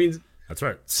restriction. That's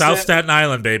right. South Staten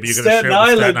Island, baby. You're Staten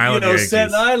Island. Yankees.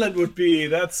 Staten Island would be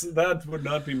that would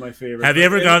not be my favorite. Have you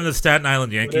ever gone to the Staten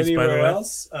Island Yankees? By the way,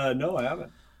 else? No, I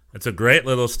haven't. It's a great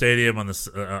little stadium on this,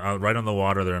 right on the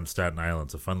water there in Staten Island.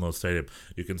 It's a fun little stadium.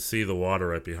 You can see the water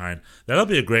right behind. That'll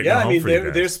be a great home for you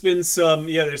guys. There's been some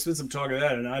talk of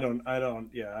that, and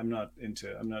I'm not into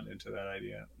that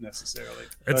idea necessarily.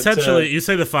 Essentially, you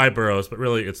say the 5 boroughs, but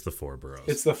really it's the 4 boroughs.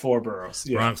 It's the 4 boroughs.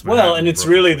 Yeah. Bronx, and it's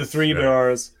really the 3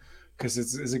 boroughs because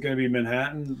is it going to be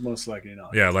Manhattan? Most likely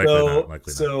not. Yeah, likely not.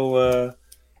 So,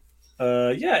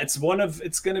 it's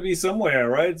going to be somewhere,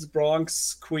 right? It's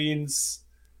Bronx, Queens.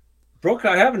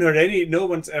 Brooklyn, I haven't heard no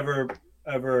one's ever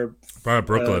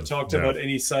Brooklyn talked about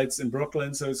any sites in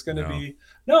Brooklyn, so it's going to be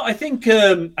I think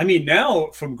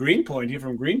now from Greenpoint to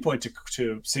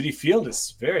Citi Field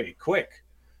is very quick,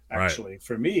 actually,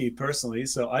 for me personally.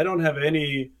 So I don't have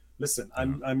any. Listen,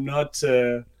 I'm not.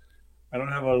 I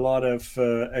don't have a lot of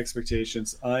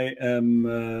expectations. I am.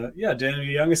 Daniel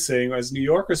Young is saying, as New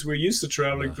Yorkers, we're used to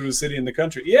traveling through the city and the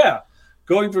country. Yeah,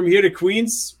 going from here to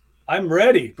Queens. I'm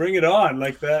ready. Bring it on.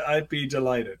 Like that, I'd be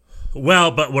delighted. Well,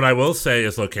 but what I will say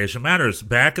is location matters.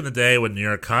 Back in the day when New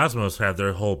York Cosmos had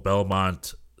their whole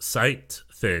Belmont site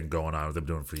thing going on, they've been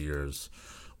doing for years,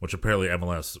 which apparently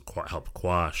MLS helped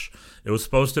quash. It was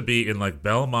supposed to be in like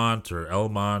Belmont or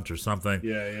Elmont or something.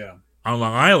 Yeah. On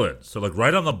Long Island. So like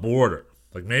right on the border.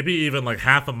 Like maybe even like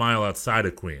half a mile outside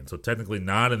of Queens. So technically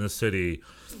not in the city.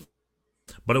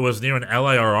 But it was near an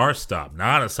LIRR stop,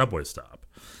 not a subway stop.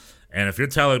 And if you're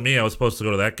telling me I was supposed to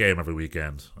go to that game every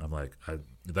weekend, I'm like,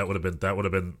 that would have been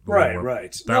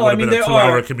right. That would have been a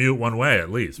 2-hour commute one way at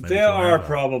least. There are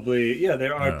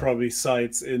probably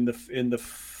sites in the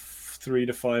 3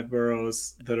 to 5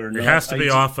 boroughs that are It has to be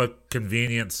off a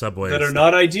convenient subway. That are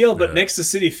not ideal, but next to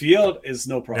City Field is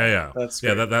no problem. Yeah. That's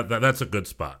great. That's a good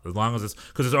spot as long as it's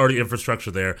because there's already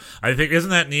infrastructure there. I think isn't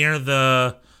that near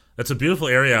the? It's a beautiful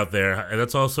area out there, and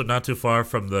that's also not too far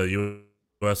from the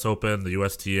U.S. Open, the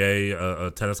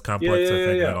USTA tennis complex. I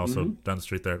think, and also down the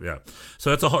street there. Yeah,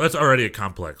 so that's already a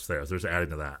complex there. So there's adding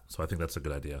to that. So I think that's a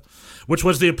good idea. Which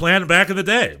was the plan back in the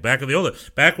day, back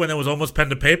when it was almost pen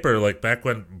to paper, like back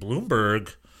when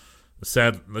Bloomberg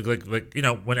said, like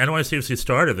when NYCFC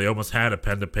started, they almost had a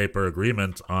pen to paper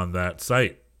agreement on that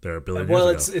site. There a billion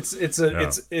years ago. It's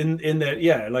in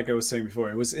that like I was saying before,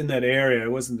 it was in that area.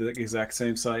 It wasn't the exact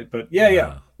same site, but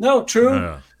no,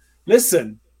 true.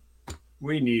 Listen,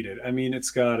 we need it. I mean,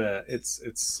 it's gotta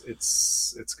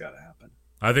happen.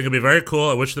 I think it'd be very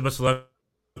cool. I wish them best of luck.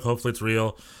 Hopefully, it's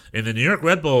real. In the New York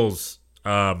Red Bulls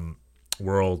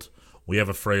world, we have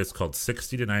a phrase called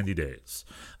 60 to 90 days.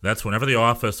 That's whenever the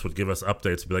office would give us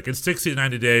updates, it'd be like, in 60 to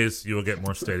 90 days, you will get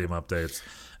more stadium updates.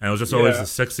 And it was just always the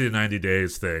 60 to 90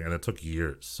 days thing, and it took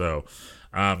years. So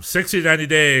 60 to 90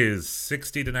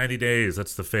 days,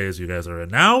 that's the phase you guys are in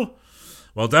now.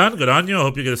 Well done. Good on you. I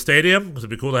hope you get a stadium, because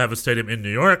it'd be cool to have a stadium in New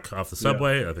York off the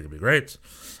subway. I think it'd be great.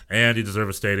 And you deserve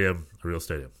a real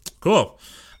stadium. Cool.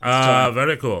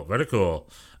 Very cool. Very cool.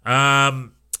 A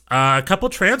couple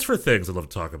transfer things I'd love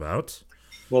to talk about.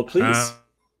 Well, please.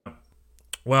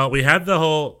 Well, we had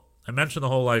I mentioned the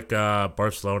whole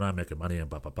Barcelona making money and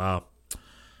blah, blah, blah.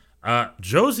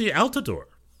 Josie Altidore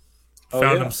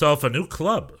found himself a new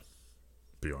club.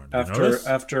 Bjorn,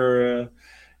 after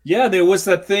there was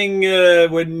that thing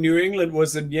when New England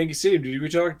was in Yankee Stadium. Did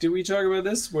we talk about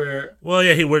this? Where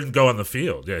he wouldn't go on the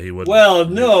field. Yeah, he wouldn't. Well,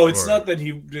 no, it's not that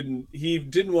he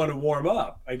didn't want to warm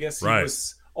up. I guess he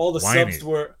was all the whiny.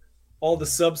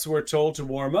 subs were told to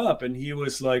warm up, and he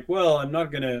was like, "Well,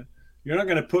 you're not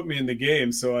gonna put me in the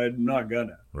game, so I'm not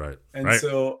gonna." Right. And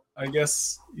so I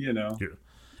guess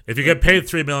if you get paid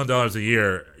 $3 million a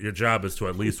year, your job is to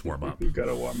at least warm up. You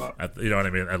gotta warm up. You know what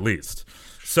I mean? At least.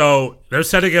 So they're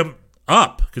setting him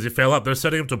up because he fell up. They're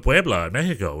setting him to Puebla in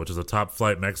Mexico, which is a top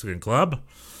flight Mexican club.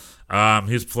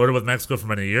 He's flirted with Mexico for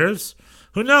many years.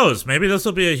 Who knows? Maybe this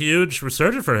will be a huge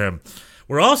resurgence for him.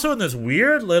 We're also in this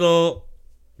weird little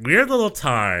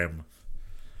time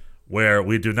where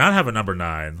we do not have a number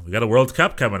 9. We got a World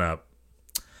Cup coming up,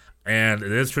 and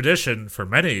it is tradition for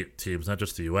many teams, not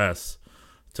just the U.S.,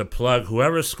 to plug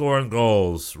whoever's scoring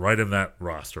goals right in that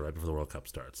roster right before the World Cup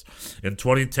starts. In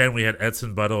 2010, we had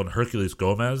Edson Butto and Hercules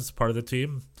Gomez part of the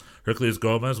team. Hercules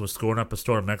Gomez was scoring up a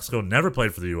score in Mexico, never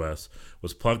played for the U.S.,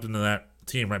 was plugged into that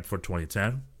team right before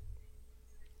 2010.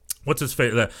 What's his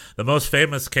the most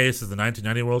famous case is the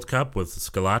 1990 World Cup with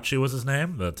Scalacci was his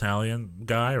name, the Italian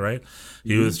guy, right?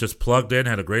 He was just plugged in,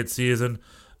 had a great season.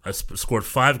 Scored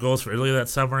 5 goals for Italy that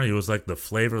summer. He was like the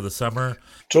flavor of the summer.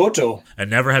 Toto.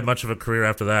 And never had much of a career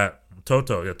after that.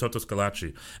 Toto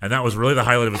Scalacci. And that was really the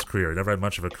highlight of his career. He never had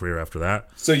much of a career after that.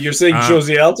 So you're saying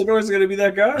Josie Altidore is going to be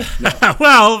that guy? No.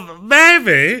 Well,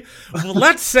 maybe. Well,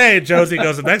 let's say Josie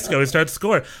goes to Mexico. He starts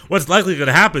scoring. What's likely going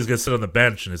to happen is he's going to sit on the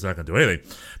bench and he's not going to do anything.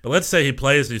 But let's say he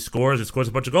plays and he scores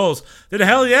a bunch of goals. Then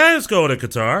hell yeah, he's going to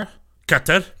Qatar.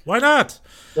 Why not?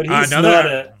 But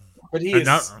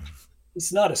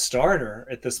he's not a starter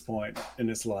at this point in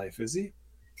his life, is he?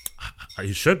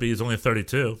 He should be. He's only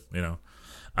 32,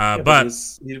 but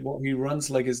he runs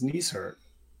like his knees hurt.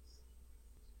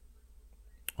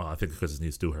 Well, I think because his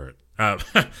knees do hurt.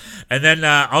 And then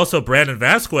also Brandon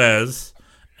Vasquez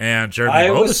and Jeremy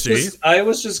Bolassi. I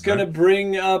was just going to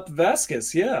bring up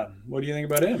Vasquez. Yeah. What do you think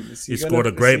about him? He scored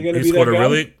a great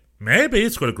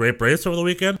brace over the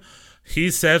weekend.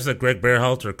 He says that Greg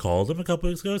Berhalter called him a couple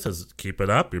weeks ago. Says, keep it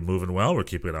up. You're moving well. We're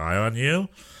keeping an eye on you.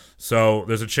 So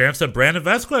there's a chance that Brandon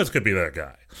Vasquez could be that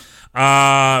guy.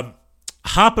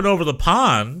 Hopping over the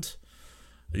pond,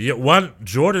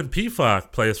 Jordan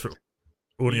Pefok plays for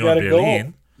Union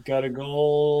Berlin. Got a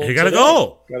goal. He got a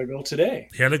goal. Got a goal today.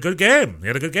 He had a good game.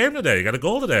 Today. He got a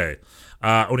goal today.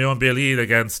 Union Berlin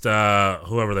against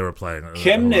whoever they were playing.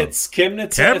 Chemnitz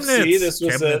FC.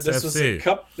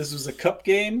 This was a cup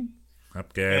game.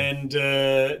 And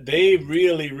they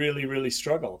really, really, really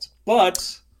struggled.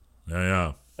 But they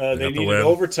needed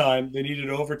overtime. They needed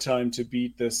overtime to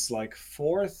beat this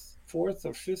fourth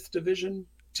or fifth division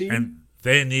team. And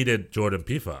they needed Jordan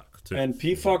Pefok. And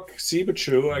Pefok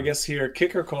Sibachu, I guess here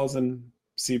kicker calls him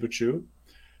Sibachu.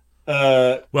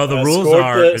 The rules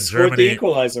are in Germany. The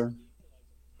equalizer.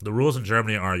 The rules in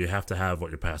Germany are you have to have what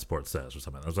your passport says or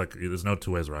something. There's no two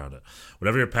ways around it.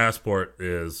 Whatever your passport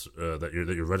is that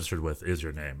you're registered with is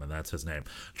your name, and that's his name.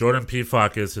 Jordan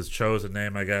Pefok is his chosen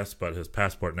name, I guess, but his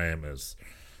passport name is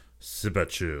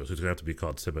Sibachu. So it's going to have to be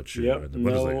called Sibachu Yep. in the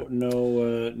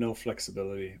Bundesliga. No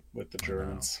flexibility with the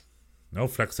Germans. No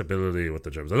flexibility with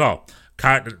the Germans at all.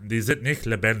 Die sind nicht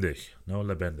lebendig. No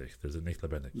lebendig. Die sind nicht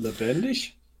lebendig.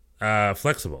 Lebendig?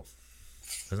 Flexible.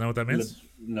 Isn't that what that means?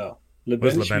 No.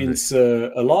 Lebendig? Lebendig means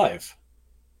alive.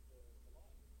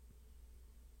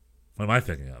 What am I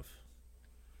thinking of?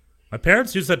 My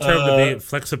parents use that term to be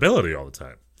flexibility all the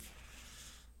time.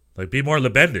 Like, be more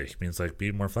lebendig means, like,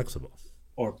 be more flexible.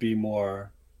 Or be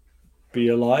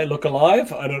alive, look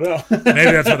alive? I don't know.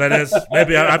 Maybe that's what that is.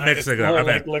 Maybe I'm mixing it up.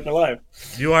 Like look alive.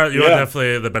 You are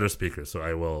definitely the better speaker, so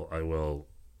I will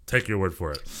take your word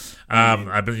for it.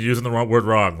 I've been using the wrong word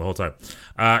the whole time.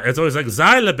 It's always like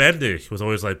sei lebendig was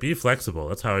always like be flexible.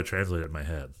 That's how I translate it in my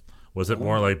head. Was it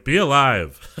more like be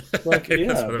alive? Like,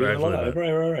 yeah, be alive.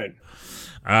 Right.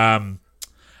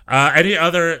 Any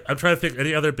other? I'm trying to think.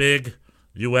 Any other big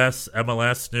U.S.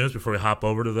 MLS news before we hop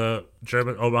over to the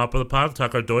German hop of the pond,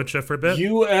 talk our Deutsche for a bit?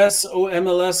 U.S.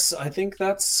 MLS, I think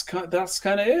that's kind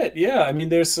of it. Yeah, I mean,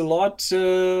 there's a lot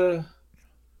going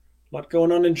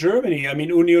on in Germany. I mean,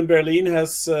 Union Berlin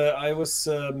has. I was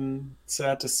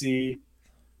sad to see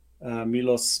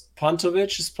Milos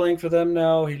Pantovic is playing for them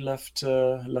now. He left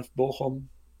Bochum.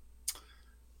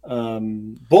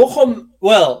 Bochum.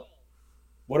 Well,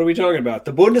 what are we talking about?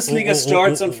 The Bundesliga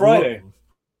starts on Friday.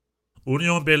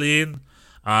 Union Berlin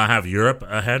have Europe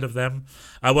ahead of them.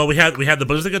 Well, we had the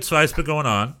Bundesliga twice been going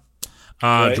on.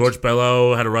 Right. George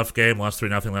Bello had a rough game, lost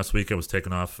 3-0 last week. It was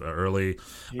taken off early.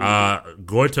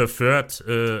 Greuther Fürth,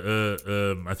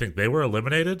 I think they were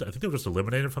eliminated. I think they were just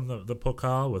eliminated from the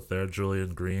Pokal with their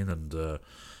Julian Green and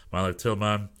Malik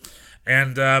Tillman.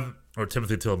 And or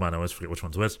Timothy Tillman, I always forget which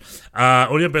one's which.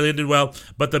 Union Berlin did well,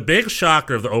 but the big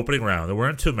shocker of the opening round, there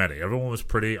weren't too many. Everyone was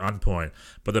pretty on point.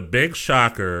 But the big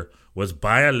shocker was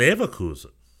Bayer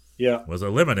Leverkusen. Yeah. Was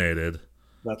eliminated.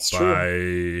 That's by,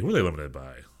 true. Who were they eliminated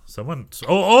by? Someone.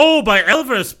 By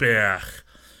Elversberg.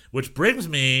 Which brings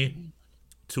me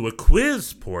to a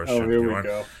quiz portion. Oh, here we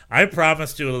go. I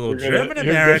promised you a little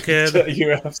German-American.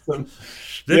 You have some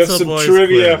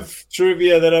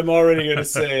trivia that I'm already going to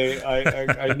say.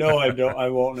 I know I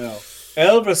won't know.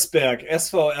 Elversberg,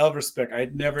 SV Elversberg.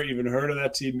 I'd never even heard of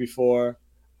that team before.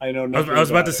 I know nothing. I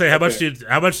was about to say, how much do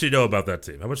you know about that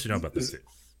team?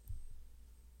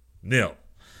 Neil.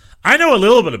 I know a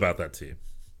little bit about that team.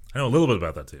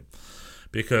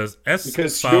 Because your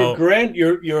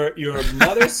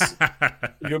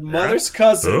mother's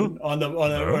cousin on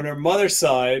her mother's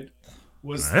side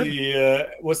was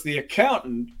the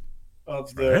accountant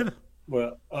of the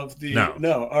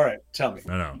No, all right, tell me.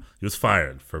 No, he was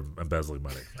fired for embezzling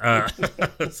money.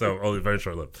 So only very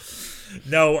short lived.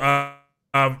 No.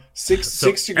 Six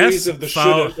degrees of the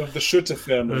Schutte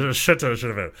family. Schutte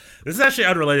family. This is actually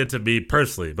unrelated to me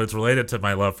personally, but it's related to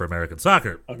my love for American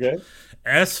soccer. Okay.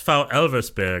 SV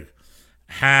Elversberg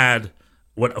had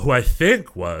who I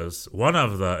think was one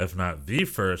of the, if not the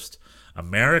first,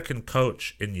 American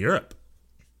coach in Europe.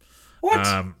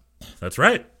 What? That's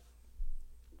right.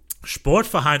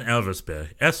 Sportverein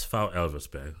Elversberg, SV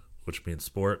Elversberg, which means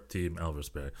Sport Team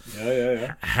Elversberg.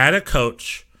 Yeah. Had a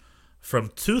coach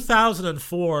from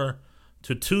 2004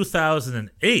 to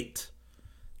 2008.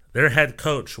 Their head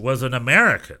coach was an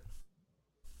American.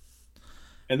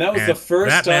 And that was the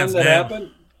first time that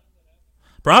happened?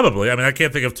 Probably. I mean, I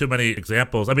can't think of too many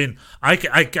examples. I mean, I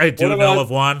do know of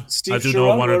one. I do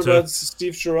know of one or two. What about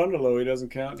Steve Cherundolo? He doesn't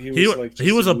count.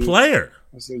 He was a player.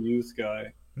 He was a youth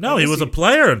guy. No, he was a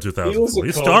player in 2004.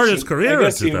 He started his career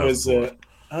in 2004.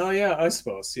 I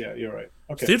suppose. Yeah, you're right.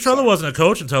 Okay. Steve Cherundolo wasn't a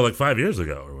coach until like 5 years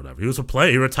ago or whatever. He was a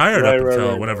player. He retired up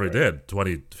until whenever he did,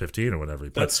 2015 or whenever he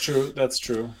played. That's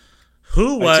true.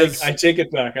 Who was... I take it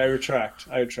back. I retract.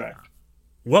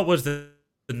 What was the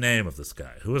name of this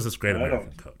guy? Who was this great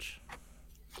American coach?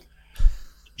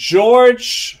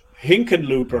 George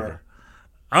Hinkenlooper.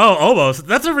 Oh, almost.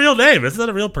 That's a real name. Isn't that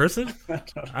a real person?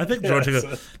 I think George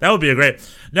Hinkenlooper. That would be a great...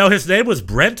 No, his name was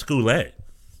Brent Goulet.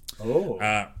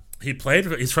 Oh.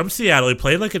 He's from Seattle. He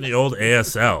played like in the old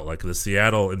ASL, like the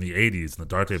Seattle in the 80s, in the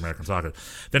dark American soccer.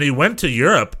 Then he went to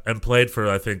Europe and played for,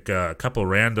 I think, a couple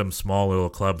random small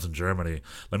little clubs in Germany.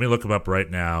 Let me look him up right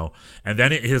now. And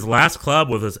then his last club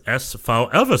was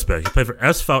SV Elversberg. He played for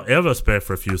SV Elversberg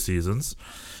for a few seasons.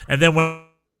 And then when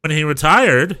he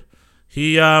retired,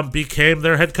 he became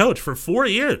their head coach for 4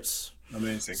 years.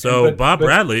 Amazing. So, Bob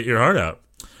Bradley, eat your heart out.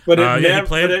 But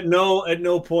at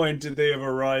no point did they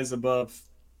ever rise above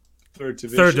third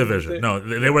division. No,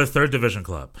 they were a third division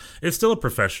club. It's still a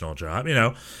professional job, you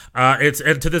know.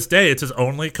 And to this day, it's his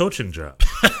only coaching job.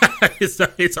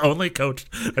 he's only coached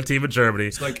a team in Germany.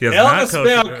 It's like He has not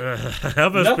Elversberg.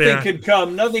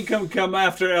 Elversberg. Nothing can come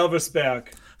after Elversberg.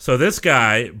 So this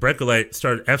guy, Brett Goulet,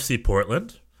 started FC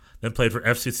Portland, then played for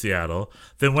FC Seattle,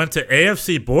 then went to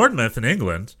AFC Bournemouth in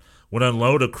England, went on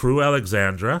loan to Crewe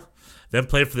Alexandra, then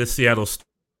played for the Seattle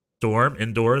Storm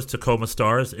indoors, Tacoma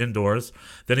Stars indoors.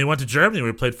 Then he went to Germany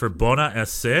where he played for Bona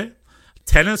SC,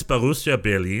 Tennis Borussia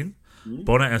Berlin,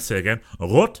 Bona SC again,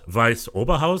 Rot-Weiß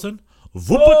Oberhausen,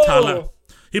 Wuppertaler. Oh!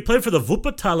 He played for the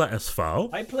Wuppertaler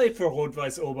SV. I played for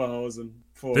Rot-Weiß Oberhausen.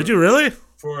 Did you really?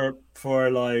 For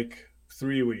like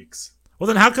 3 weeks. Well,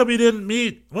 then how come you didn't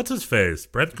meet, what's his face,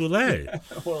 Brett Goulet?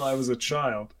 Well, I was a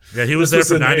child. Yeah, he was there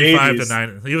from 95 to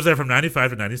 90. He was there from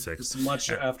 95 to 96. It's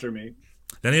much after me.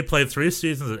 Then he played 3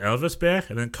 seasons at Elversberg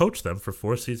and then coached them for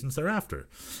 4 seasons thereafter.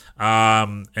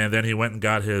 And then he went and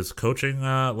got his coaching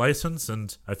license.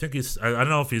 And I think I don't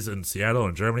know if he's in Seattle or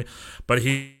in Germany, but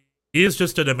he is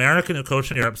just an American who coached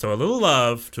in Europe. So a little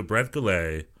love to Brett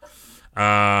Goulet.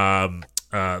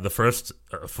 The first,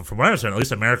 from what I understand, at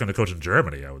least American to coach in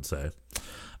Germany, I would say.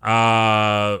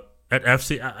 At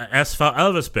SV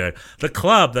Elversberg, the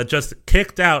club that just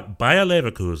kicked out Bayer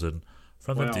Leverkusen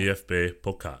from the DFB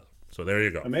Pokal. So there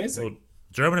you go. Amazing.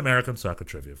 German-American soccer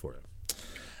trivia for you.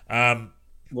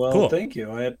 Well, cool. Thank you.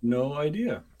 I had no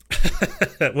idea.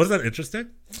 Wasn't that interesting?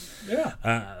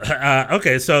 Yeah.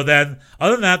 Okay, so then,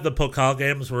 other than that, the Pokal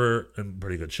games were in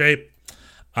pretty good shape.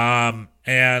 And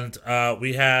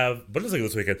we have Bundesliga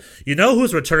this weekend. You know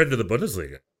who's returning to the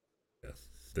Bundesliga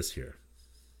this year?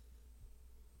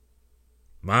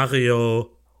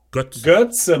 Mario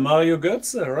Götze. Mario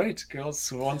Götze, right? Girls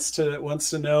wants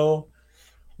to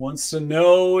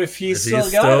know if he's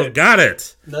still got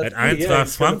it. At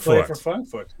Eintracht Frankfurt. For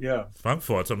Frankfurt, yeah.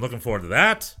 Frankfurt. So I'm looking forward to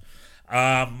that.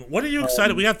 What are you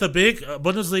excited? We got the big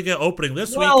Bundesliga opening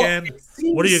this weekend.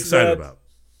 What are you excited about?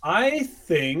 I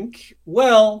think.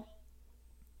 Well,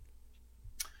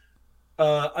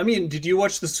 I mean, did you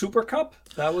watch the Super Cup?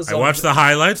 That was. I watched the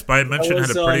highlights. Bayern München had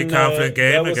a pretty confident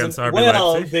game against RB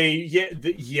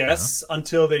Leipzig. Yes,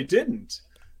 until they didn't.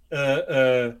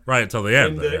 Right until the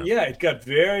end. It got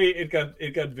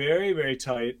very, very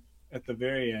tight at the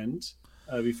very end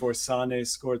before Sane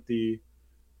scored the.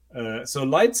 So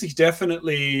Leipzig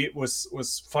definitely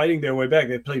was fighting their way back.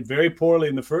 They played very poorly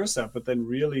in the first half, but then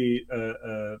really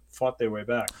fought their way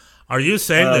back. Are you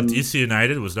saying that DC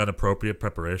United was not appropriate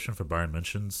preparation for Bayern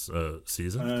München's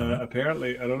season?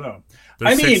 Apparently, I don't know.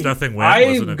 Their 6-0 win.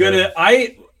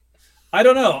 I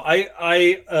don't know.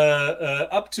 I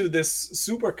up to this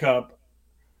Super Cup,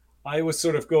 I was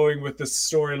sort of going with the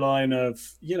storyline of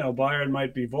Bayern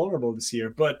might be vulnerable this year,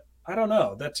 but I don't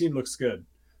know. That team looks good.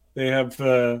 They have,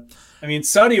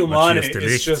 Sadio Mane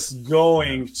is just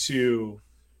going to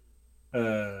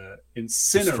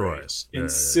incinerate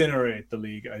the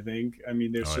league, I think. I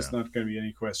mean, there's not going to be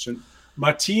any question.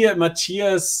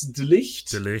 Matthias de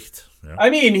Ligt. Yeah. I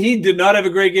mean, he did not have a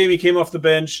great game. He came off the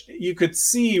bench. You could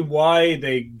see why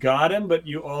they got him, but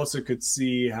you also could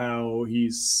see how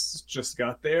he's just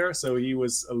got there. So he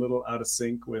was a little out of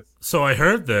sync with. So I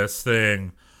heard this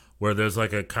thing where there's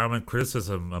like a common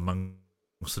criticism among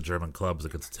most of the German clubs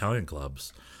against Italian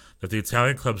clubs that the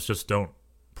Italian clubs just don't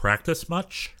practice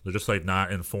much. They're just like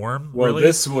not in form. Well, really.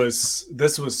 this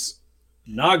was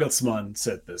Nagelsmann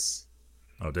said this.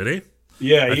 Oh, did he?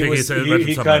 Yeah, he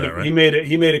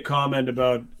made a comment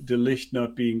about De Ligt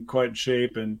not being quite in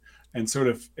shape and sort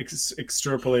of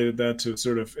extrapolated that to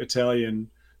sort of Italian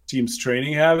teams'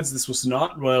 training habits. This was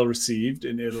not well received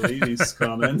in Italy. These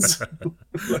comments.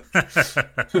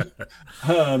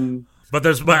 But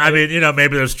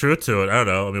maybe there's truth to it. I don't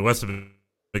know. I mean, Weston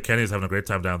McKennie's having a great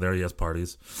time down there. He has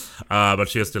parties. But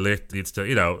she has to needs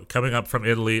to, coming up from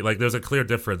Italy, like there's a clear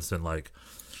difference in like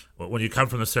when you come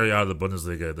from the Serie A to the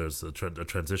Bundesliga, there's a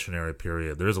transitionary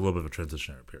period. There is a little bit of a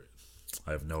transitionary period.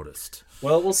 I've noticed.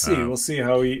 Well, we'll see. We'll see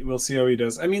how he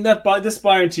does. I mean, this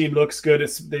Bayern team looks good.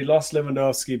 They lost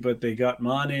Lewandowski, but they got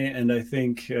Mane, and I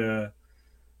think they're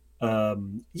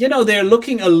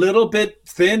looking a little bit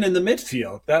thin in the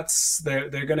midfield.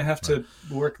 They're going to have to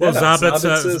work that out.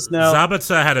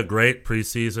 Zabitzer had a great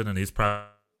preseason, and he's probably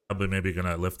maybe going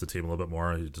to lift the team a little bit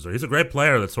more. He's a great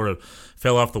player that sort of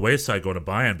fell off the wayside going to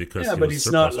Bayern because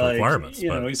he's not requirements.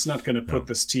 He's not going to put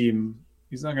this team.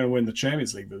 He's not going to win the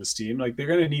Champions League with this team. Like they're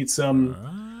going to need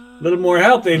some little more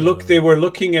help. They were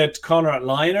looking at Konrad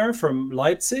Leiner from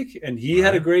Leipzig, and he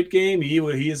had a great game.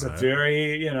 He is a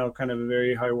very kind of a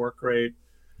very high work rate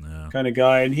kind of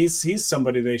guy, and he's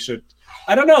somebody they should.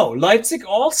 I don't know. Leipzig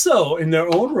also in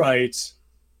their own right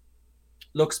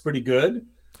looks pretty good.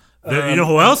 You know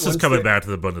who else is coming back to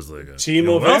the Bundesliga?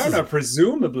 Timo Werner,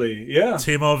 presumably. Yeah.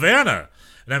 Timo Werner.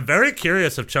 And I'm very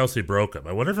curious if Chelsea broke him.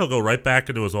 I wonder if he'll go right back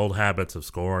into his old habits of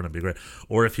scoring and be great.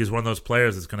 Or if he's one of those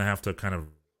players that's going to have to kind of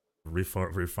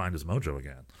refine his mojo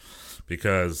again.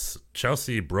 Because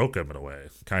Chelsea broke him in a way,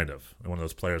 kind of. One of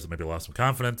those players that maybe lost some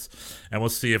confidence. And we'll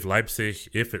see if Leipzig,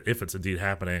 if it's indeed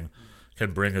happening,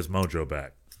 can bring his mojo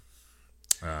back.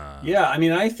 I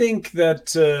mean, I think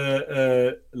that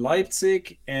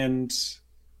Leipzig and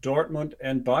Dortmund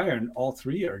and Bayern, all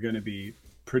three are going to be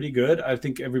pretty good. I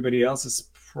think everybody else is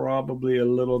probably a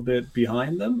little bit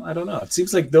behind them. I don't know. It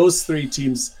seems like those three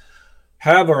teams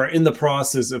are in the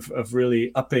process of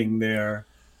really upping their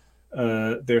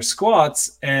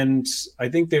squads, and I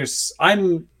think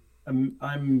I'm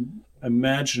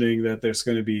imagining that there's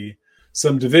going to be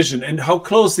some division, and how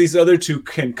close these other two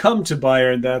can come to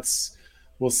Bayern,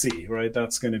 we'll see, right?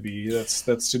 That's going to be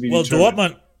that's to be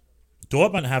determined.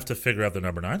 Dortmund have to figure out the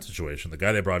number 9 situation. The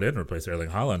guy they brought in to replace Erling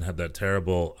Haaland had that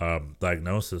terrible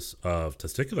diagnosis of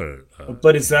testicular.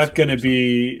 But is that going to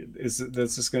be?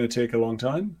 That's just going to take a long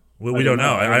time? We don't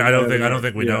know. I don't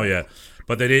think we know yet.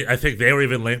 But I think they were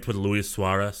even linked with Luis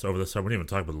Suarez over the summer. We didn't even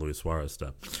talk about Luis Suarez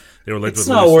stuff. They were linked with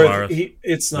Luis Suarez.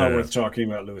 It's not worth talking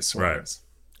about Luis Suarez. Right.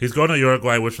 He's going to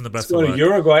Uruguay. Wish him the best. He's going to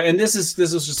Uruguay, and this was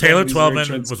just Taylor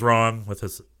Twellman was wrong with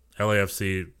his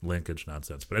LAFC linkage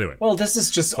nonsense. But anyway, well, this is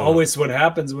just always what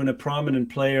happens when a prominent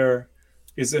player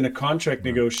is in a contract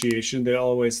negotiation.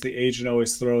 The agent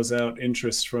always throws out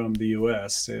interest from the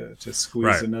U.S. to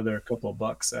squeeze another couple of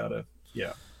bucks out of.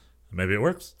 Yeah, maybe it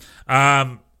works.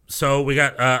 So we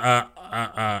got.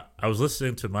 I was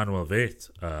listening to Manuel Veit,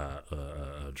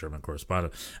 a German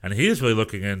correspondent, and he's really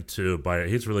looking into Bayer.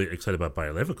 He's really excited about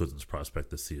Bayer Leverkusen's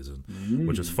prospect this season,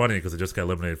 which is funny because they just got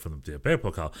eliminated from the DFB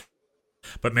Pokal.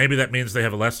 But maybe that means they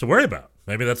have less to worry about.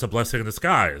 Maybe that's a blessing in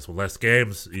disguise. With less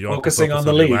games, you don't focusing have to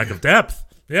focus on the league. Lack of depth.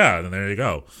 Yeah, and there you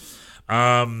go.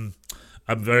 I'm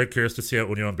very curious to see how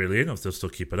Union Berlin, if they'll still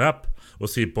keep it up. We'll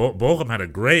see. Bochum had a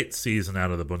great season out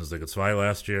of the Bundesliga 2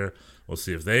 last year. We'll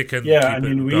see if they can. Yeah, I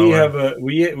mean, we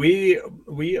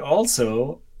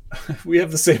also we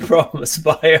have the same problem as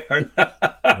Bayern.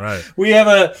 Right. We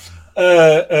have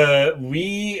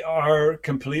we are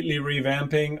completely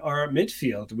revamping our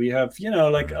midfield. We have,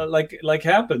 like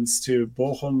happens to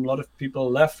Bochum. A lot of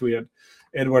people left. We had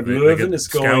Edward Löwen is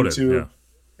going to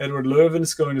Edward Löwen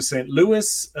is going to St.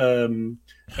 Louis.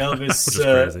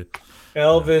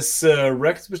 Elvis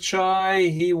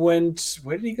Rechtsbechai, he went.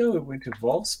 Where did he go? He went to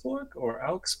Wolfsburg or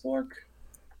Augsburg.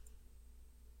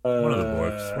 One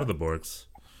of the Borgs.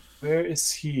 Where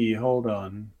is he? Hold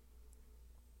on.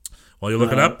 While you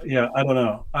look it up? Yeah, I don't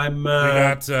know. I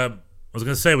was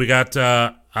going to say, we got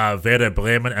Werder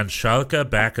Bremen and Schalke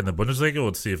back in the Bundesliga.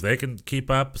 We'll see if they can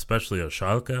keep up, especially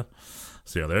Schalke.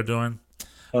 See how they're doing.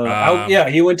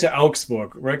 He went to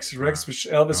Augsburg. Elvis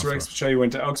Rechtsbechai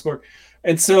went to Augsburg.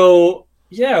 And so,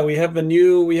 we have a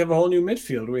whole new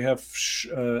midfield. We have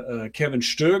Kevin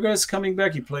Stöger is coming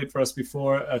back. He played for us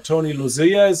before. Tony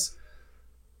Lucia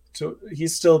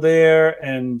he's still there,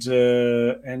 and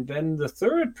then the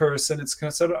third person, it's kind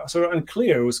of sort of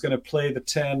unclear who's going to play the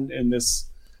 10 in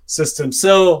this system.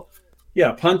 So,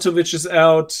 Pantovic is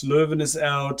out, Löwen is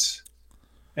out,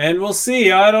 and we'll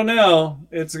see. I don't know.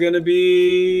 It's going to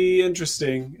be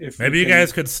interesting. Maybe you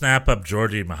guys could snap up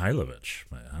Georgi Mihailovic.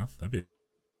 That'd be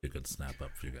a good snap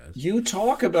up for you guys. You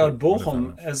talk about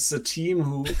Bochum as a team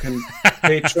who can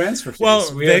pay transfer fees. Well,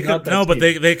 they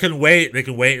can wait. They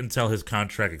can wait until his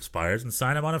contract expires and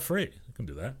sign him on a free. You can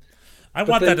do that. I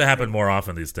want that to happen more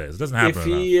often these days. It doesn't happen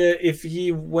enough. If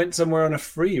he went somewhere on a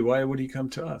free, why would he come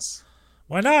to us?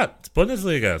 Why not? It's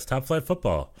Bundesliga. It's top flight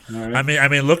football. Right. I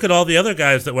mean, look at all the other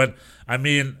guys that went. I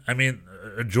mean,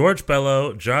 George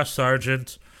Bello, Josh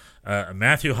Sargent,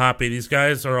 Matthew Hoppe. These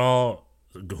guys are all.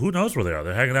 Who knows where they are?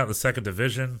 They're hanging out in the second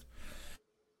division.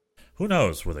 Who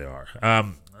knows where they are?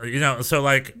 So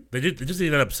like they just need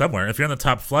to end up somewhere. If you're on the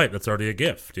top flight, that's already a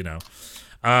gift.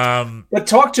 But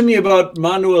talk to me about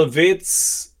Manuel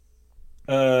Veit's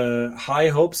high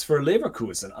hopes for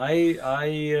Leverkusen.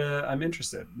 I'm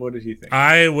interested. What did he think?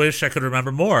 I wish I could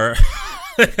remember more.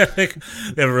 I think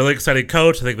they have a really exciting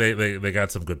coach. I think they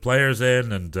got some good players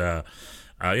in, and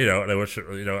I wish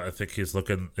I think he's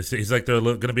looking. He's like they're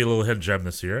going to be a little hidden gem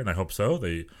this year, and I hope so.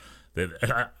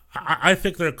 I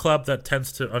think they're a club that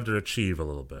tends to underachieve a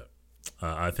little bit.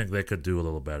 I think they could do a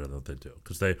little better than what they do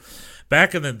because they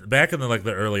back in the like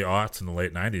the early aughts in the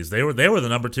late 90s they were the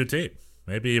number 2 team,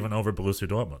 maybe even over Borussia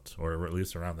Dortmund, or at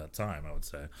least around that time I would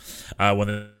say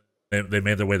when they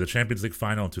made their way to the Champions League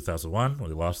final in 2001 when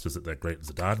they lost that great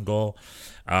Zidane goal.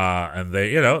 And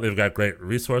they've got great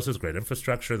resources, great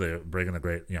infrastructure. They're bringing in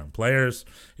great young players.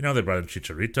 They brought in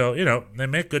Chicharito. They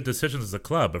make good decisions as a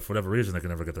club, but for whatever reason, they can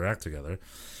never get their act together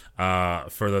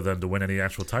further than to win any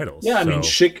actual titles. Yeah, I mean,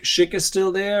 Schick is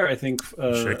still there. I think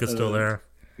Schick is still there.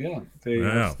 Yeah,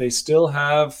 they still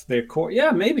have their core.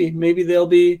 Yeah, maybe it'll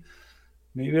be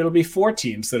 4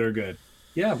 teams that are good.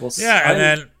 Yeah, we'll see. Yeah, and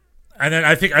then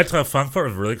I think Eintracht Frankfurt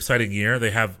was a really exciting year.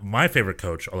 They have my favorite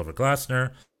coach, Oliver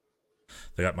Glasner.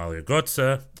 They got Mario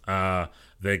Götze.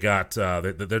 They got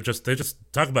they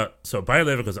just talk about, so Bayer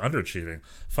Leverkusen is underachieving.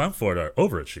 Frankfurt are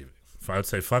overachieving. I would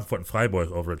say Frankfurt and Freiburg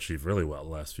overachieved really well the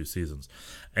last few seasons,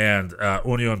 and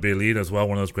Union Berlin as well,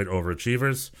 one of those great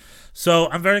overachievers. So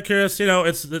I'm very curious.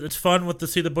 It's fun to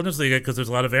see the Bundesliga because there's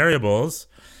a lot of variables.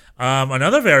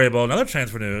 Another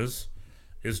transfer news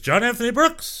is John Anthony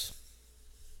Brooks.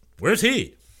 Where's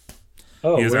he?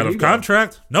 He is out of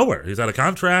contract. Nowhere. He's out of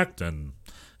contract, and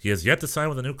he has yet to sign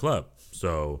with a new club.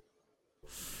 So,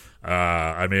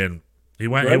 he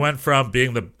went from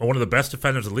being one of the best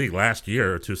defenders in the league last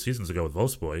year or 2 seasons ago with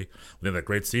Wolfsburg, within that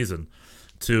great season,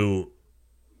 to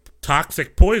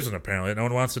toxic poison, apparently, no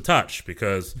one wants to touch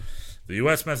because the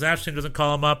U.S. men's national team doesn't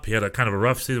call him up. He had a kind of a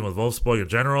rough season with Wolfsburg in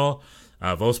general.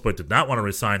 Wolfsburg did not want to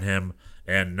re-sign him,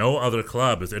 and no other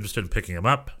club is interested in picking him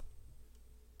up.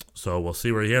 So we'll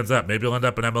see where he ends up. Maybe he'll end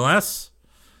up in MLS.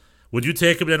 Would you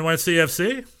take him to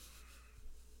NYCFC?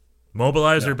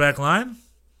 Mobilize your back line?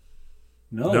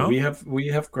 No, we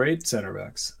have great center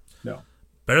backs. No.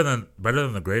 Better than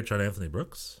the great John Anthony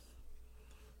Brooks?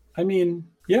 I mean,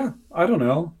 yeah, I don't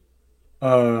know.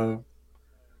 Hard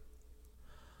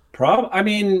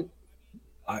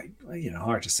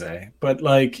to say. But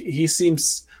like he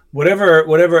seems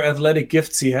whatever athletic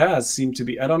gifts he has seem to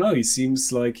be, I don't know, he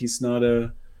seems like he's not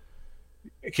a.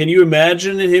 Can you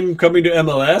imagine him coming to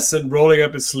MLS and rolling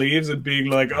up his sleeves and being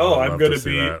like, I'm going to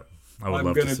be that. I would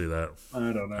love to see that.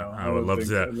 I don't know. I would love to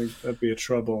see that. I think that'd be a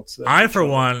trouble. For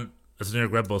one, as a New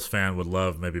York Red Bulls fan, would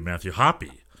love maybe Matthew Hoppe.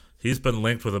 He's been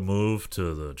linked with a move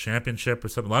to the championship or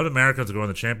something. A lot of Americans are going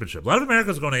to the championship. A lot of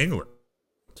Americans are going to England.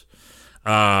 We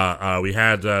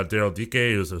had Daryl Dike,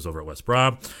 who's over at West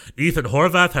Brom. Ethan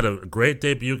Horvath had a great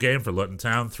debut game for Luton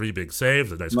Town. 3 big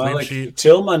saves, a nice clean sheet.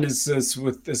 Tillman is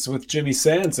with Jimmy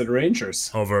Sands at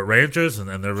Rangers. Over at Rangers,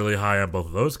 and they're really high on both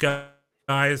of those guys.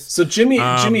 So Jimmy,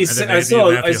 I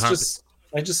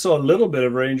just saw a little bit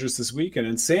of Rangers this weekend,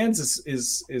 and Sands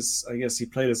is I guess he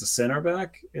played as a center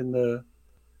back in the.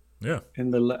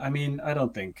 I mean, I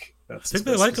don't think that's. I think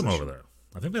they like him over there.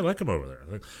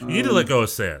 You need to let go of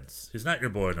Sands. He's not your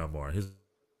boy no more. He's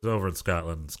over in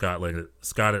Scotland,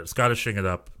 Scottishing it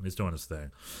up. He's doing his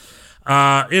thing.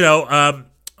 What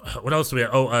else do we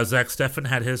have? Zach Steffen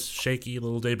had his shaky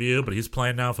little debut, but he's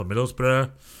playing now for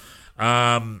Middlesbrough.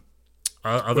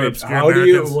 Other obscure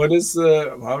Americans.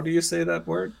 How do you say that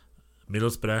word?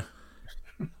 Middlesbrough.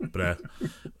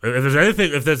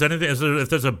 If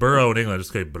there's a borough in England,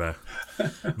 just say Bra.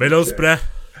 Middlesbrough.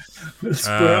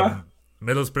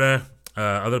 Middlesbrough,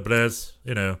 other Bres,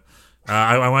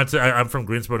 I'm from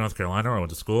Greensboro, North Carolina, where I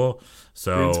went to school.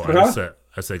 So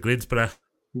I say Greensboro.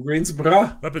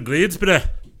 Up in Greensboro.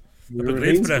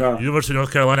 University of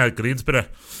North Carolina at Greensboro.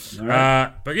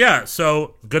 Right. But yeah,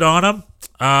 so good on them.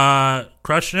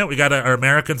 Crushing it. We got our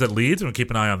Americans at Leeds. We'll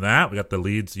keep an eye on that. We got the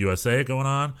Leeds USA going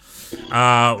on. We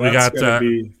got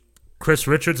Chris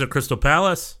Richards at Crystal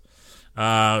Palace.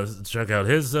 Check out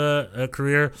his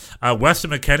career.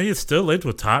 Weston McKennie is still linked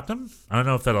with Tottenham. I don't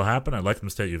know if that'll happen. I'd like him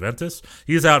to stay at Juventus.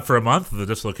 He's out for a month with a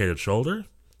dislocated shoulder,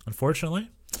 unfortunately.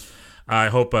 I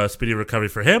hope a speedy recovery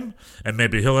for him, and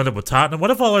maybe he'll end up with Tottenham.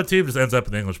 What if all our team just ends up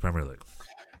in the English Premier League?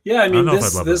 Yeah, I mean,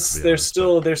 there's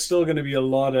still going to be a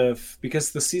lot of,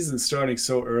 because the season's starting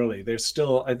so early. There's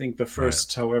still, I think, the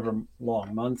first however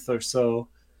long month or so,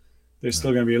 there's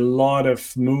still going to be a lot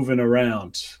of moving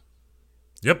around.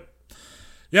 Yep.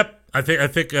 I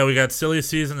think we got silly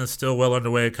season is still well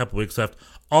underway. A couple weeks left.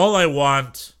 All I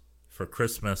want for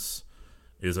Christmas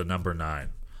is a number 9.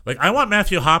 Like, I want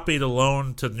Matthew Hoppe to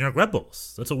loan to the New York Red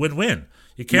Bulls. That's a win-win.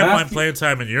 He can't find playing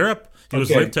time in Europe. He was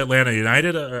linked to Atlanta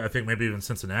United, I think maybe even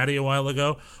Cincinnati a while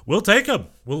ago. We'll take him.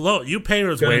 You pay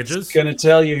his wages. I'm going to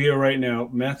tell you here right now,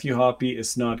 Matthew Hoppe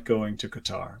is not going to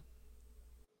Qatar.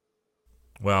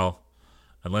 Well,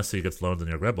 unless he gets loaned to the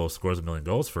New York Red Bulls, scores 1 million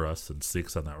goals for us, and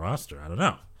seeks on that roster. I don't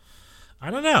know.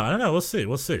 We'll see.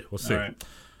 All right.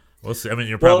 We'll see. I mean,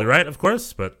 you're probably right, of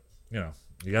course, but, you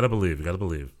got to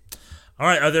believe. All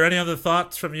right, are there any other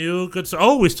thoughts from you? Good.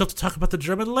 Oh, we still have to talk about the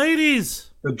German ladies.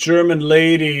 The German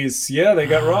ladies, yeah, they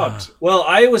got robbed. Well,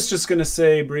 I was just gonna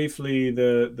say briefly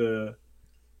there's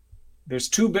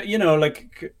two,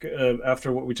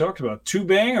 after what we talked about, two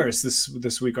bangers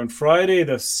this week. On Friday,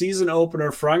 the season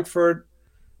opener, Frankfurt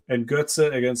and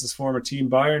Götze against his former team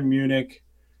Bayern Munich,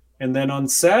 and then on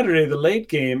Saturday the late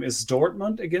game is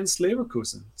Dortmund against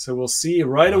Leverkusen. So we'll see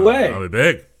right away. That'll be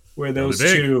big. Where those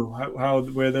two, how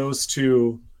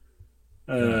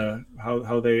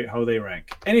they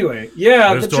rank. Anyway, yeah.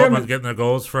 Where's Dortmund getting their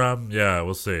goals from? Yeah,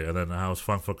 we'll see. And then how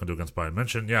Frankfurt can do against Bayern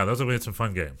München. Yeah, those will be some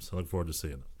fun games. I look forward to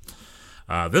seeing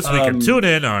it. This weekend, tune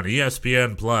in on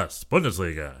ESPN Plus.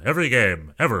 Bundesliga, every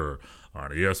game ever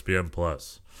on ESPN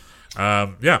Plus.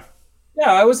 Yeah.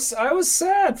 Yeah, I was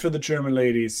sad for the German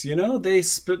ladies. You know, they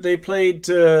played.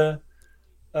 They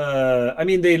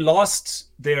lost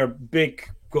their big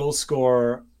goal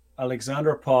scorer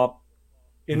Alexandra Popp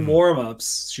in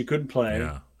warm-ups. She couldn't play.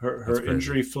 Yeah, her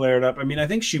injury flared up. I mean, I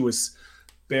think she was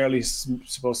barely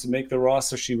supposed to make the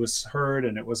roster. She was hurt,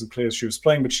 and it wasn't clear she was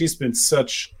playing. But she's been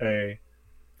such a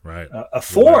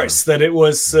force that it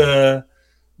was that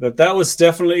was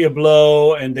definitely a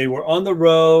blow. And they were on the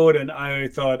road, and I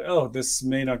thought, oh, this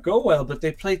may not go well. But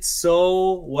they played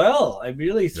so well. I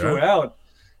really throughout,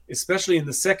 especially in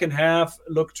the second half,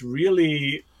 looked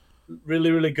really,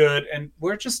 really, really good. And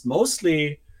we're just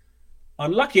mostly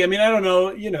unlucky. I mean, I don't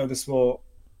know. You know,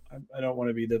 I don't want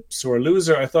to be the sore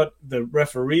loser. I thought the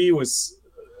referee was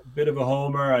a bit of a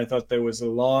homer. I thought there was a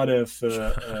lot of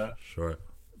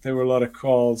there were a lot of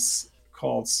calls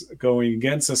going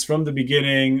against us from the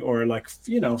beginning, or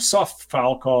soft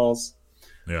foul calls.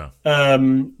 Yeah.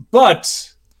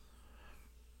 But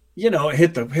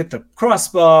hit the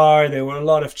crossbar. There were a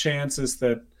lot of chances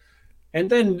that. And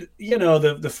then,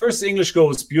 the first English goal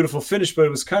was a beautiful finish, but it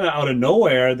was kind of out of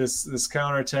nowhere, this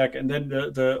counterattack. And then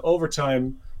the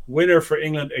overtime winner for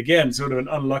England, again, sort of an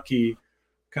unlucky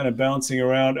kind of bouncing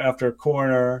around after a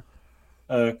corner,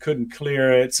 couldn't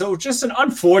clear it. So just an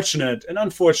unfortunate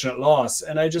loss.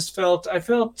 And I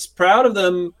felt proud of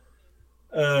them,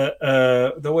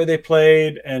 the way they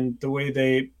played and the way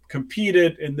they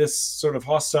competed in this sort of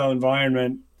hostile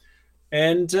environment.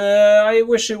 And I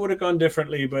wish it would have gone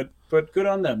differently, but good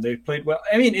on them. They played well.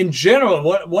 I mean, in general,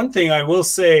 one thing I will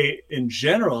say in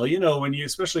general,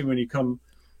 especially when you come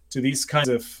to these kinds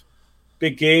of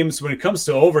big games, when it comes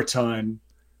to overtime,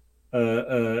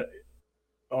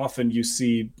 often you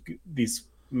see these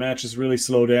matches really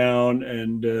slow down,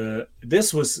 and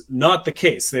this was not the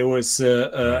case. There was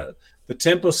the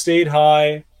tempo stayed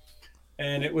high,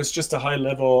 and it was just a high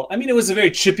level. I mean, it was a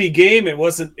very chippy game. It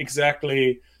wasn't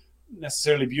exactly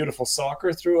necessarily beautiful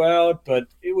soccer throughout, but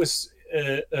it was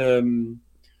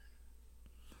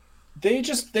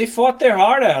they fought their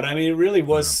heart out. I mean, it really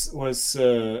was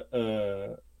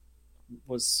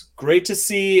great to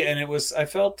see, and I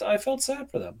felt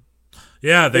sad for them.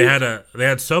 Yeah, they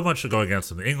had so much to go against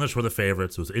them. The English were the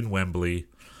favorites. It was in Wembley.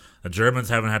 The Germans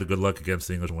haven't had good luck against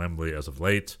the English in Wembley as of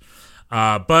late.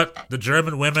 But the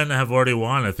German women have already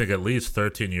won, I think, at least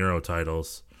 13 Euro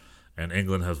titles, and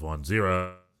England has won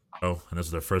 0. And this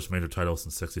is their first major title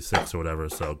since '66 or whatever.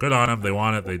 So good on them. They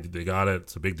won it. They got it.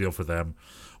 It's a big deal for them.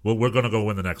 Well, we're going to go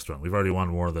win the next one. We've already won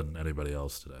more than anybody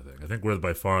else today. I think we're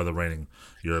by far the reigning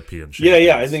European champions.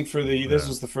 Yeah. I think this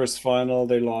was the first final.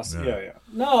 They lost. Yeah.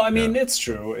 No, I mean it's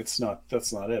true. That's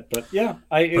not it. But yeah,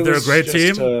 but they're a great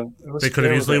team. They could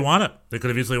have easily won it. They could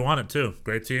have easily won it too.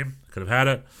 Great team. Could have had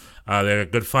it. They had a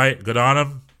good fight. Good on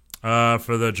them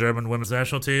for the German women's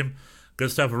national team. Good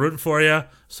stuff. We're rooting for you.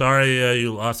 Sorry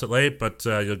you lost it late, but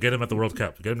you'll get him at the World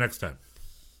Cup. Get him next time.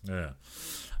 Yeah.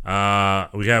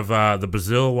 We have the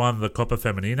Brazil won the Copa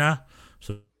Feminina.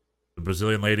 So the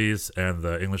Brazilian ladies and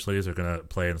the English ladies are going to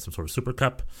play in some sort of Super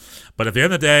Cup. But at the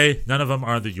end of the day, none of them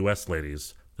are the U.S.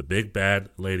 ladies, the big bad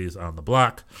ladies on the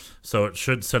block. So it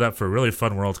should set up for a really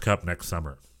fun World Cup next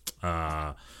summer.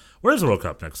 Where's the World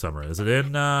Cup next summer? Is it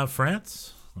in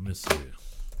France? Let me see.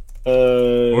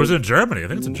 Or is it in Germany? I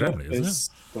think it's in Germany, isn't it?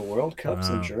 The World Cup's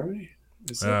in Germany?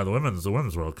 The women's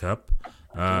World Cup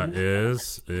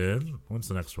is in... When's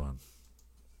the next one?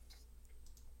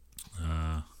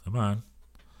 Come on.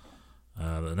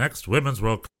 The next Women's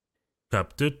World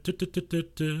Cup. Is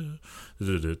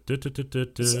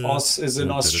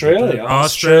in Australia.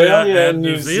 Australia and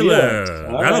New Zealand.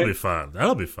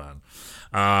 That'll be fun.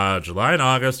 July and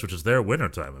August, which is their winter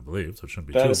time, I believe. So it shouldn't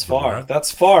be too far.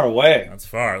 That's far away. That's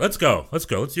far. Let's go. Let's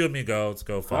you and me go. Let's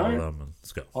go follow them. And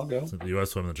let's go. I'll go. The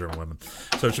U.S. women and the German women.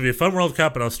 So it should be a fun World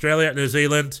Cup in Australia, New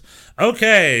Zealand.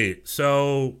 Okay.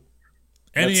 So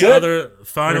any other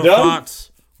final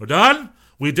thoughts? We're done?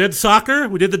 We did soccer.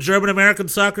 We did the German-American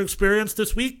soccer experience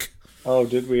this week. Oh,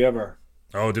 did we ever?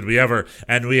 Oh, did we ever?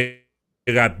 And we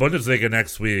got Bundesliga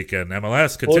next week and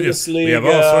MLS continues. Bundesliga, We have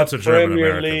all sorts of Premier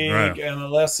German-American. League, Right.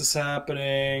 MLS is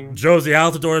happening. Josie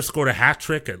Altidore scored a hat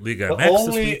trick at Liga MX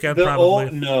this weekend, probably.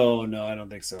 No, I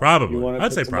don't think so. Probably. You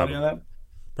I'd say probably. On that?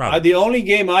 Probably. The only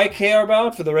game I care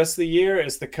about for the rest of the year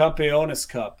is the Campeones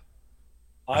Cup.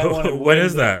 I want to When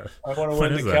is that? I want to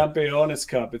win the Campeones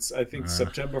Cup. It's I think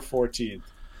September 14th.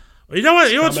 You know what?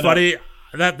 You know what's funny?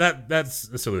 That's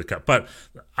a silly cup, but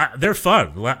they're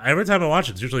fun. Every time I watch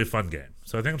it, it's usually a fun game.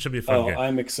 So I think it should be a fun game.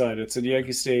 I'm excited. It's at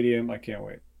Yankee Stadium. I can't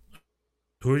wait.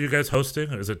 Who are you guys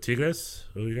hosting? Is it Tigres?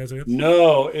 Who are you guys against?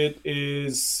 No, it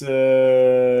is. I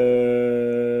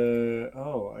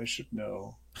should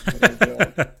know.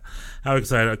 How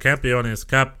excited! Campeones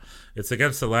Cup. It's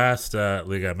against the last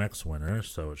Liga MX winner,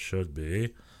 so it should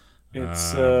be.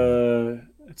 It's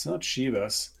not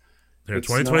Chivas. They're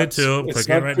 2022. I'm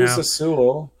clicking right now.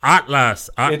 Azul. Atlas.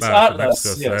 It's Atlas.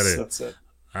 Mexico Yes, City. that's it.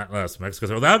 Atlas, Mexico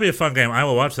City. Well, that'll be a fun game. I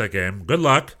will watch that game. Good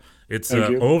luck. It's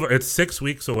over. It's 6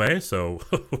 weeks away, so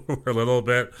we're a little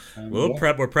bit, We're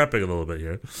prepping a little bit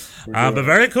here, but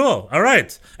very cool. All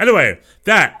right. Anyway,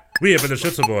 we have been the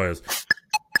Schütze Boys.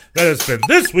 That has been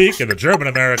this week in the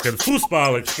German-American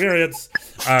football experience.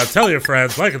 Tell your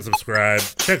friends, like and subscribe.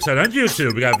 Check us out on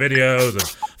YouTube. We got videos and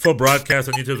full broadcasts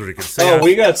on YouTube where you can see us.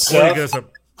 We got stuff.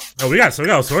 We got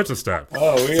all sorts of stuff.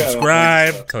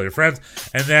 Subscribe, tell your friends.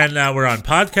 And then we're on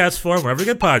podcast form, wherever you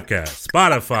get podcasts.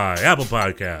 Spotify, Apple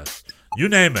Podcasts, you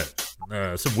name it.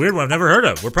 Some weird one I've never heard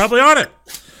of. We're probably on it.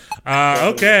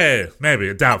 Okay.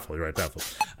 Maybe. Doubtful. You're right. Doubtful.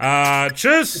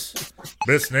 Tschüss.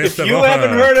 If you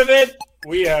haven't heard of it,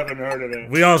 we haven't heard of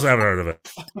it. We also haven't heard of it.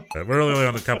 We're only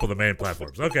on a couple of the main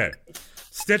platforms. Okay.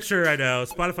 Stitcher, I know.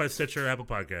 Spotify, Stitcher, Apple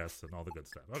Podcasts, and all the good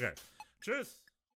stuff. Okay. Tschüss.